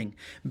sipping.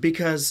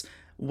 Because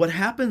what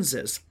happens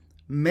is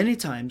many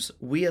times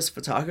we as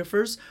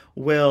photographers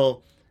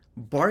will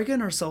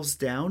bargain ourselves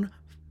down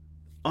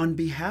on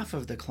behalf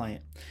of the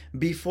client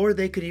before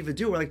they could even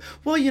do it. We're like,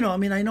 well,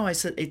 I know I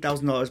said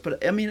 $8,000,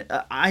 but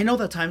I know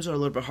that times are a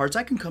little bit hard, so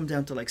I can come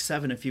down to like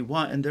 7 if you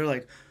want. And they're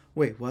like,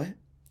 wait, what?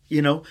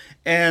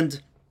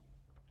 And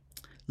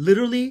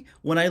literally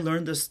when I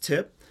learned this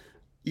tip,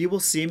 you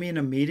will see me in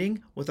a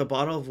meeting with a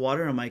bottle of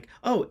water. I'm like,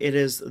 oh, it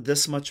is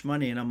this much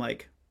money. And I'm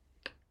like,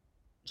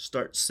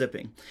 start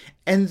sipping.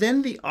 And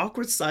then the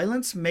awkward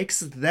silence makes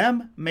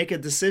them make a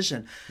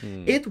decision.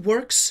 It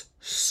works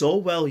so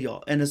well,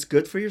 y'all. And it's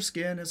good for your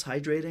skin. It's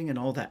hydrating and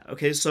all that.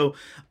 Okay, so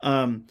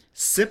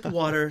sip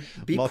water,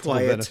 be Multiple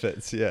quiet.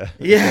 benefits, yeah.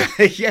 Yeah,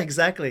 yeah,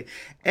 exactly.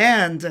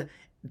 And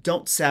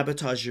don't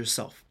sabotage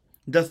yourself.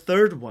 The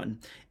third one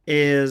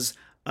is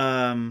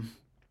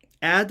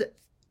add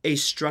a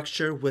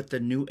structure with the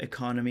new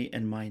economy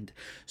in mind.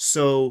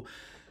 So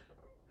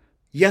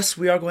yes,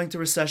 we are going to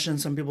recession.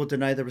 Some people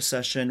deny the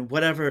recession.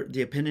 Whatever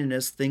the opinion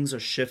is, things are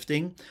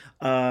shifting.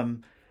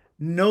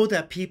 Know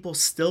that people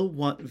still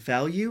want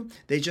value.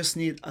 They just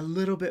need a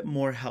little bit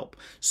more help.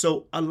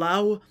 So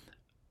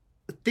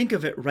think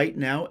of it right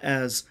now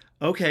as,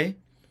 okay,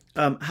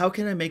 how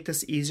can I make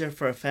this easier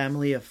for a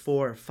family of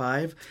 4 or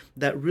 5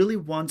 that really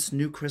wants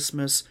new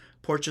Christmas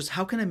portraits?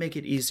 How can I make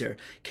it easier?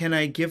 Can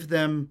I give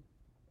them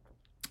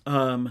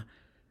an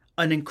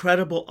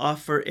incredible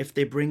offer if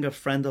they bring a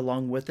friend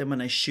along with them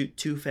and I shoot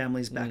 2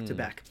 families back to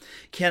back?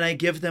 Can I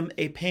give them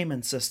a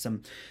payment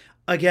system?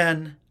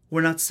 Again, we're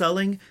not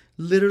selling.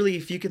 Literally,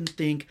 if you can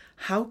think,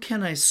 how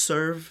can I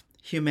serve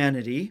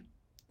humanity?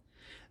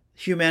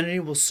 Humanity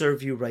will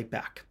serve you right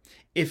back.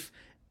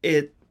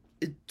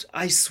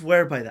 I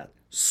swear by that.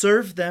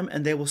 Serve them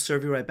and they will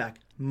serve you right back.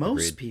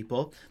 Most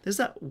people, there's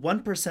that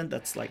 1%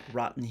 that's like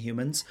rotten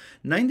humans.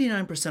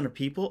 99% of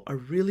people are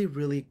really,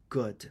 really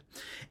good.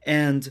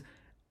 And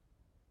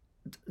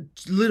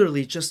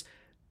literally just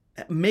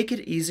make it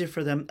easier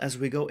for them as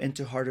we go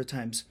into harder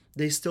times.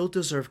 They still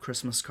deserve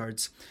Christmas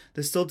cards.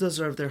 They still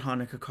deserve their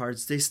Hanukkah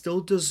cards. They still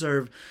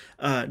deserve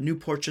new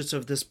portraits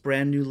of this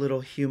brand new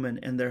little human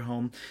in their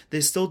home.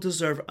 They still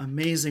deserve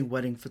amazing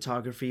wedding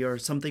photography or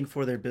something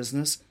for their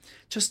business.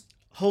 Just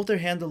hold their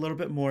hand a little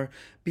bit more.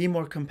 Be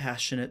more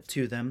compassionate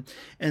to them.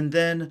 And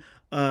then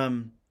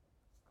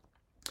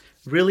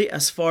really,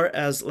 as far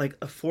as like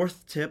a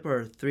 4th tip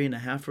or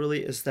 3.5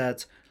 really is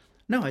that,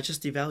 no, I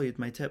just devalued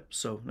my tip,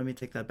 so let me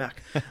take that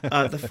back.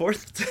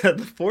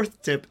 The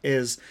fourth tip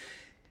is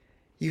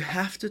you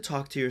have to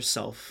talk to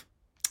yourself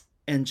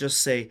and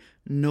just say,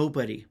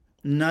 nobody,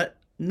 not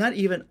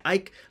even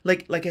I.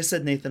 Like I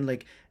said, Nathan,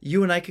 like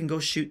you and I can go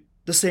shoot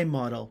the same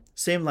model,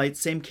 same light,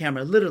 same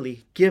camera.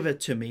 Literally, give it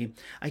to me.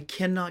 I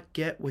cannot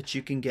get what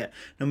you can get,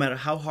 no matter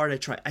how hard I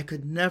try. I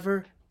could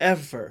never,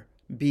 ever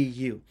be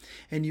you.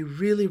 And you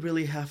really,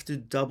 really have to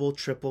double,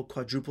 triple,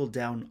 quadruple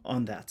down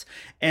on that.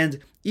 And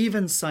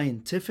even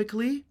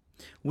scientifically,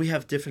 we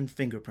have different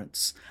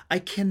fingerprints. I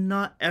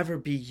cannot ever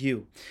be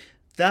you.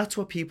 That's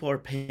what people are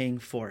paying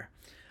for.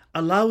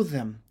 Allow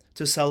them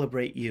to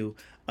celebrate you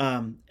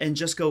and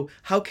just go,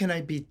 how can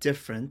I be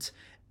different?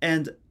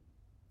 And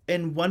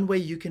in one way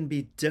you can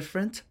be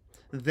different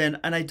than,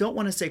 and I don't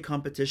want to say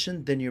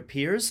competition, than your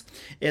peers,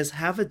 is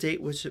have a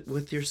date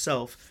with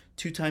yourself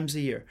 2 times a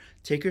year.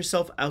 Take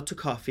yourself out to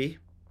coffee,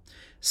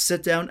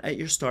 sit down at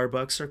your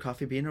Starbucks or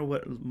Coffee Bean or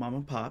what, mom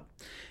and pop,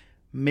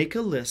 make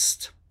a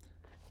list,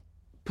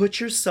 put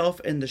yourself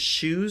in the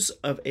shoes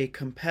of a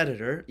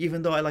competitor,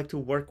 even though I like to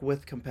work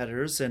with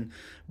competitors,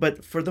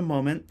 but for the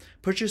moment,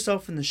 put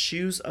yourself in the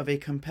shoes of a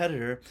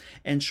competitor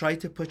and try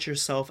to put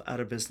yourself out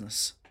of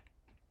business.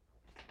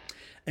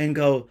 And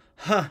go,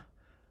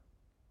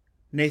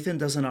 Nathan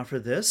doesn't offer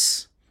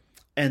this.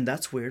 And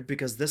that's weird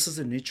because this is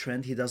a new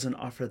trend. He doesn't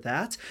offer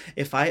that.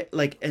 If I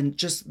and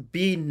just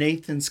be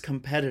Nathan's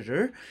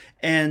competitor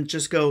and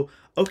just go,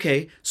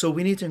 okay, so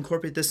we need to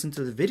incorporate this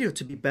into the video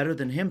to be better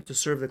than him, to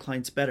serve the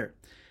clients better.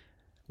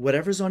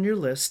 Whatever's on your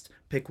list,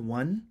 pick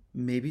 1,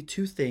 maybe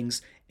 2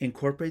 things,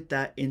 incorporate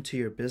that into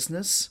your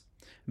business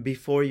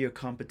before your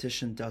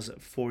competition does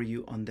it for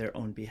you on their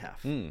own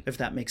behalf, if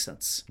that makes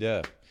sense.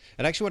 Yeah.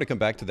 And I actually want to come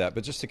back to that,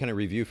 but just to kind of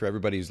review for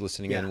everybody who's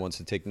listening in and wants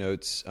to take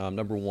notes.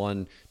 Number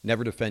 1,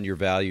 never defend your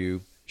value,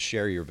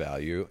 share your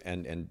value,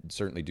 and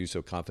certainly do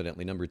so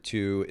confidently. Number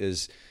 2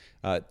 is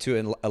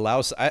to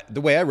allow,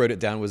 the way I wrote it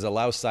down was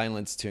allow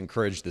silence to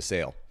encourage the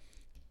sale.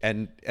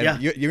 And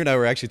you and I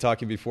were actually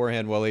talking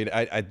beforehand, Waleed.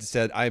 I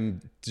said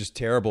I'm just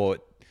terrible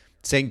at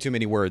saying too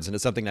many words, and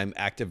it's something I'm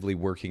actively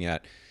working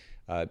at.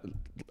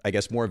 I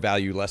guess more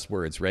value, less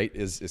words, right?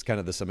 Is kind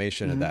of the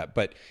summation of that.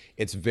 But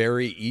it's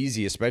very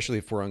easy, especially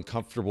if we're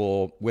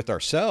uncomfortable with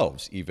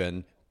ourselves,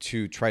 even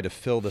to try to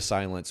fill the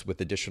silence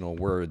with additional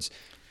words.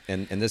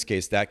 And in this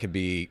case, that could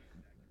be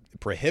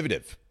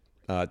prohibitive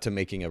to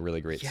making a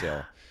really great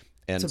sale.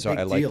 And so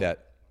I like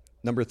that.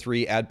 Number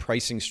 3, add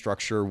pricing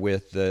structure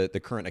with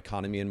the current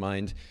economy in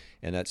mind.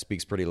 And that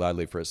speaks pretty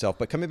loudly for itself.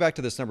 But coming back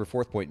to this number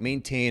 4th point,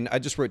 I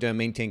just wrote down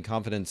maintain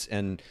confidence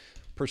and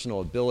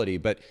personal ability.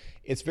 But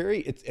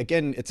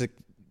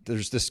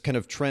there's this kind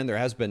of trend there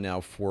has been now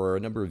for a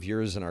number of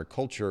years in our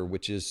culture,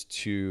 which is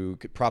to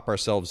prop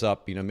ourselves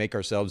up, make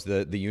ourselves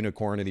the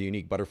unicorn or the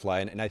unique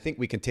butterfly. And I think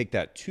we can take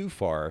that too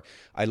far.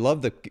 I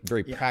love the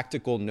very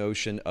practical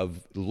notion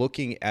of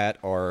looking at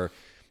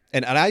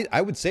and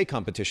I would say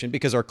competition,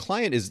 because our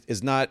client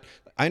is not,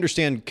 I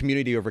understand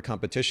community over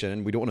competition,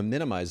 and we don't want to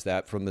minimize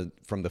that from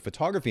the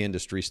photography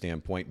industry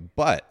standpoint.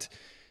 But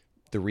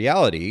the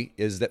reality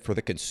is that for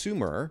the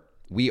consumer,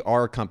 we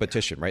are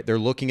competition, right? They're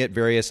looking at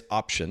various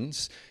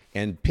options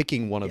and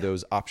picking one of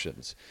those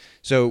options.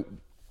 So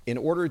in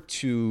order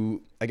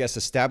to, I guess,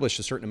 establish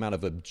a certain amount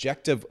of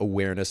objective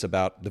awareness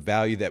about the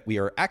value that we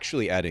are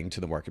actually adding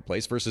to the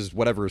marketplace versus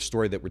whatever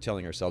story that we're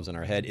telling ourselves in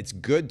our head, it's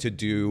good to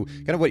do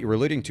kind of what you were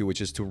alluding to,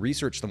 which is to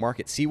research the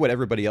market, see what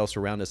everybody else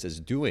around us is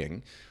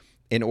doing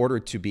in order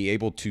to be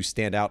able to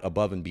stand out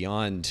above and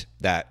beyond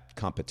that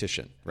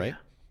competition, right?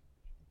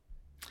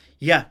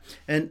 Yeah.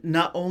 And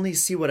not only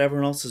see what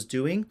everyone else is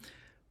doing,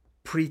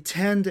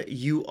 pretend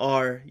you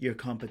are your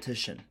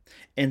competition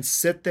and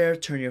sit there,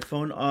 turn your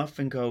phone off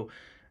and go,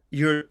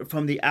 you're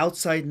from the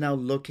outside now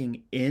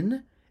looking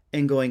in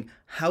and going,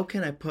 how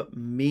can I put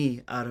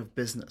me out of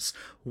business?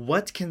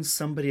 What can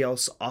somebody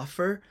else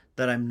offer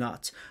that I'm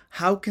not?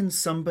 How can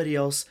somebody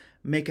else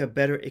make a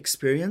better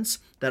experience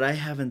that I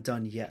haven't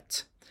done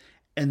yet?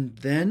 And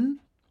then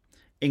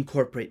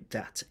incorporate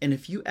that. And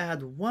if you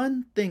add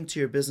one thing to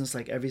your business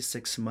like every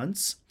 6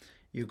 months,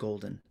 you're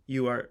golden.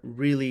 You are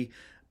really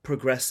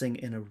progressing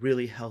in a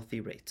really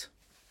healthy rate.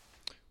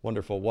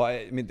 Wonderful. Well,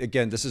 I mean,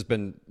 again, this has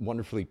been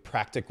wonderfully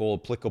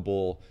practical,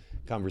 applicable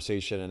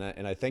conversation,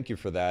 and I thank you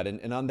for that.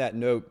 And on that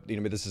note,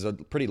 this is a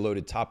pretty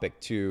loaded topic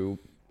too.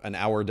 An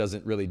hour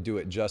doesn't really do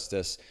it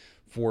justice.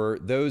 For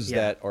those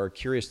that are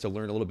curious to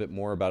learn a little bit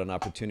more about an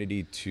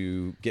opportunity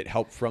to get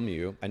help from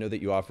you, I know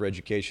that you offer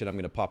education. I'm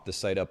going to pop the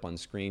site up on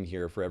screen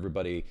here for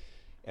everybody.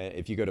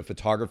 If you go to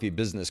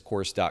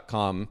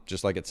photographybusinesscourse.com,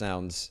 just like it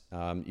sounds,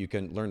 you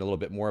can learn a little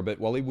bit more. But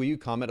Waleed, will you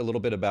comment a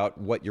little bit about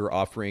what you're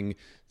offering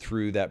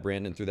through that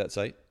brand and through that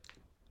site?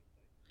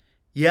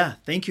 Yeah,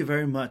 thank you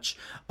very much.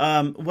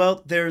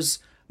 Well, there's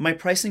my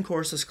pricing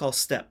course is called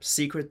STEP,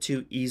 Secret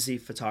to Easy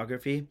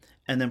Photography,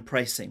 and then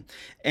pricing.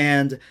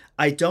 And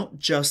I don't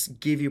just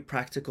give you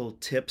practical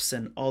tips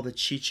and all the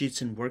cheat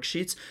sheets and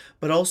worksheets,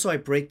 but also I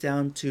break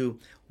down to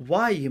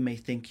why you may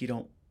think you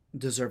don't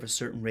deserve a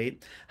certain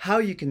rate, how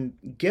you can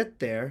get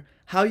there,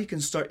 how you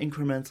can start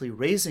incrementally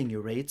raising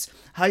your rates,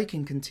 how you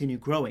can continue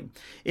growing.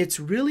 It's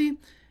really,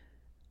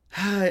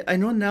 I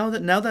know now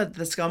that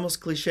that's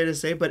almost cliche to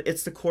say, but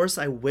it's the course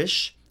I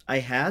wish I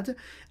had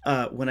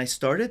when I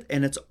started,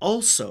 and it's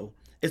also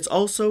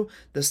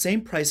the same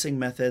pricing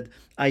method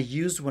I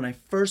used when I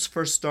first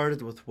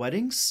started with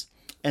weddings,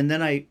 and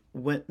then I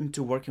went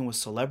into working with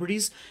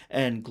celebrities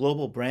and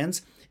global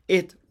brands.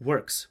 It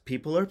works.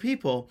 People are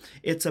people.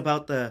 It's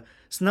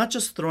not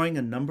just throwing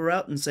a number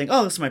out and saying,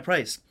 oh, that's my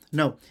price.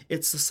 No,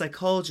 it's the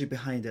psychology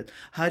behind it.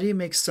 How do you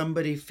make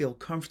somebody feel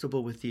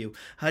comfortable with you?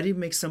 How do you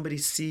make somebody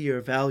see your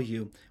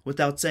value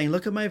without saying,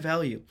 look at my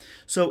value?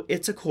 So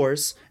it's a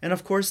course. And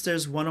of course,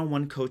 there's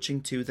one-on-one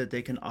coaching too that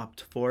they can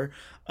opt for.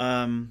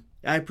 I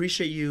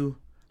appreciate you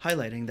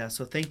highlighting that.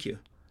 So thank you.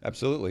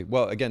 Absolutely.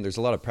 Well, again, there's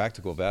a lot of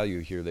practical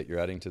value here that you're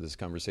adding to this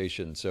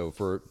conversation. So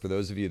for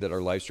those of you that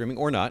are live streaming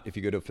or not, if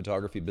you go to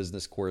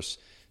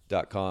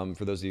photographybusinesscourse.com,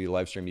 for those of you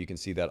live streaming, you can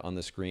see that on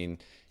the screen.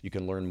 You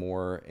can learn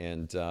more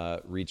and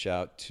reach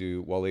out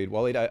to Waleed.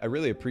 Waleed, I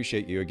really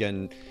appreciate you,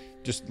 again,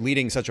 just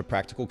leading such a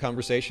practical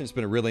conversation. It's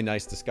been a really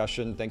nice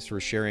discussion. Thanks for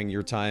sharing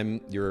your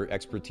time, your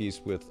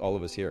expertise with all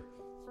of us here.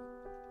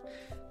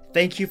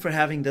 Thank you for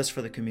having this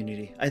for the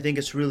community. I think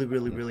it's really,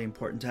 really, really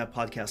important to have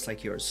podcasts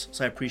like yours.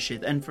 So I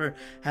appreciate it. And for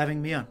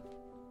having me on.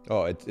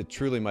 Oh, it's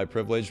truly my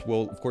privilege.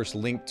 We'll, of course,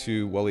 link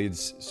to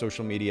Waleed's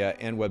social media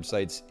and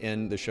websites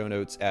in the show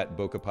notes at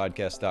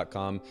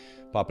bokehpodcast.com.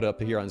 Pop it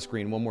up here on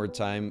screen one more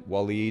time.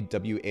 Waleed,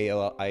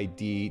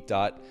 WALID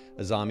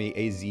Azami,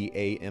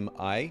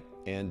 AZAMI.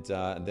 And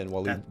then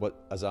Waleed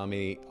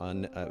Azami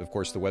on, of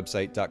course, the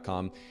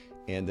website.com.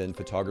 And then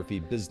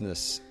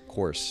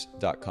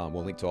photographybusinesscourse.com.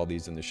 We'll link to all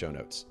these in the show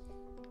notes.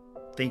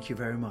 Thank you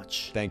very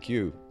much. Thank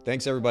you.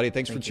 Thanks, everybody.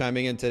 Thanks for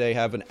chiming in today.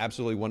 Have an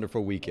absolutely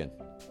wonderful weekend.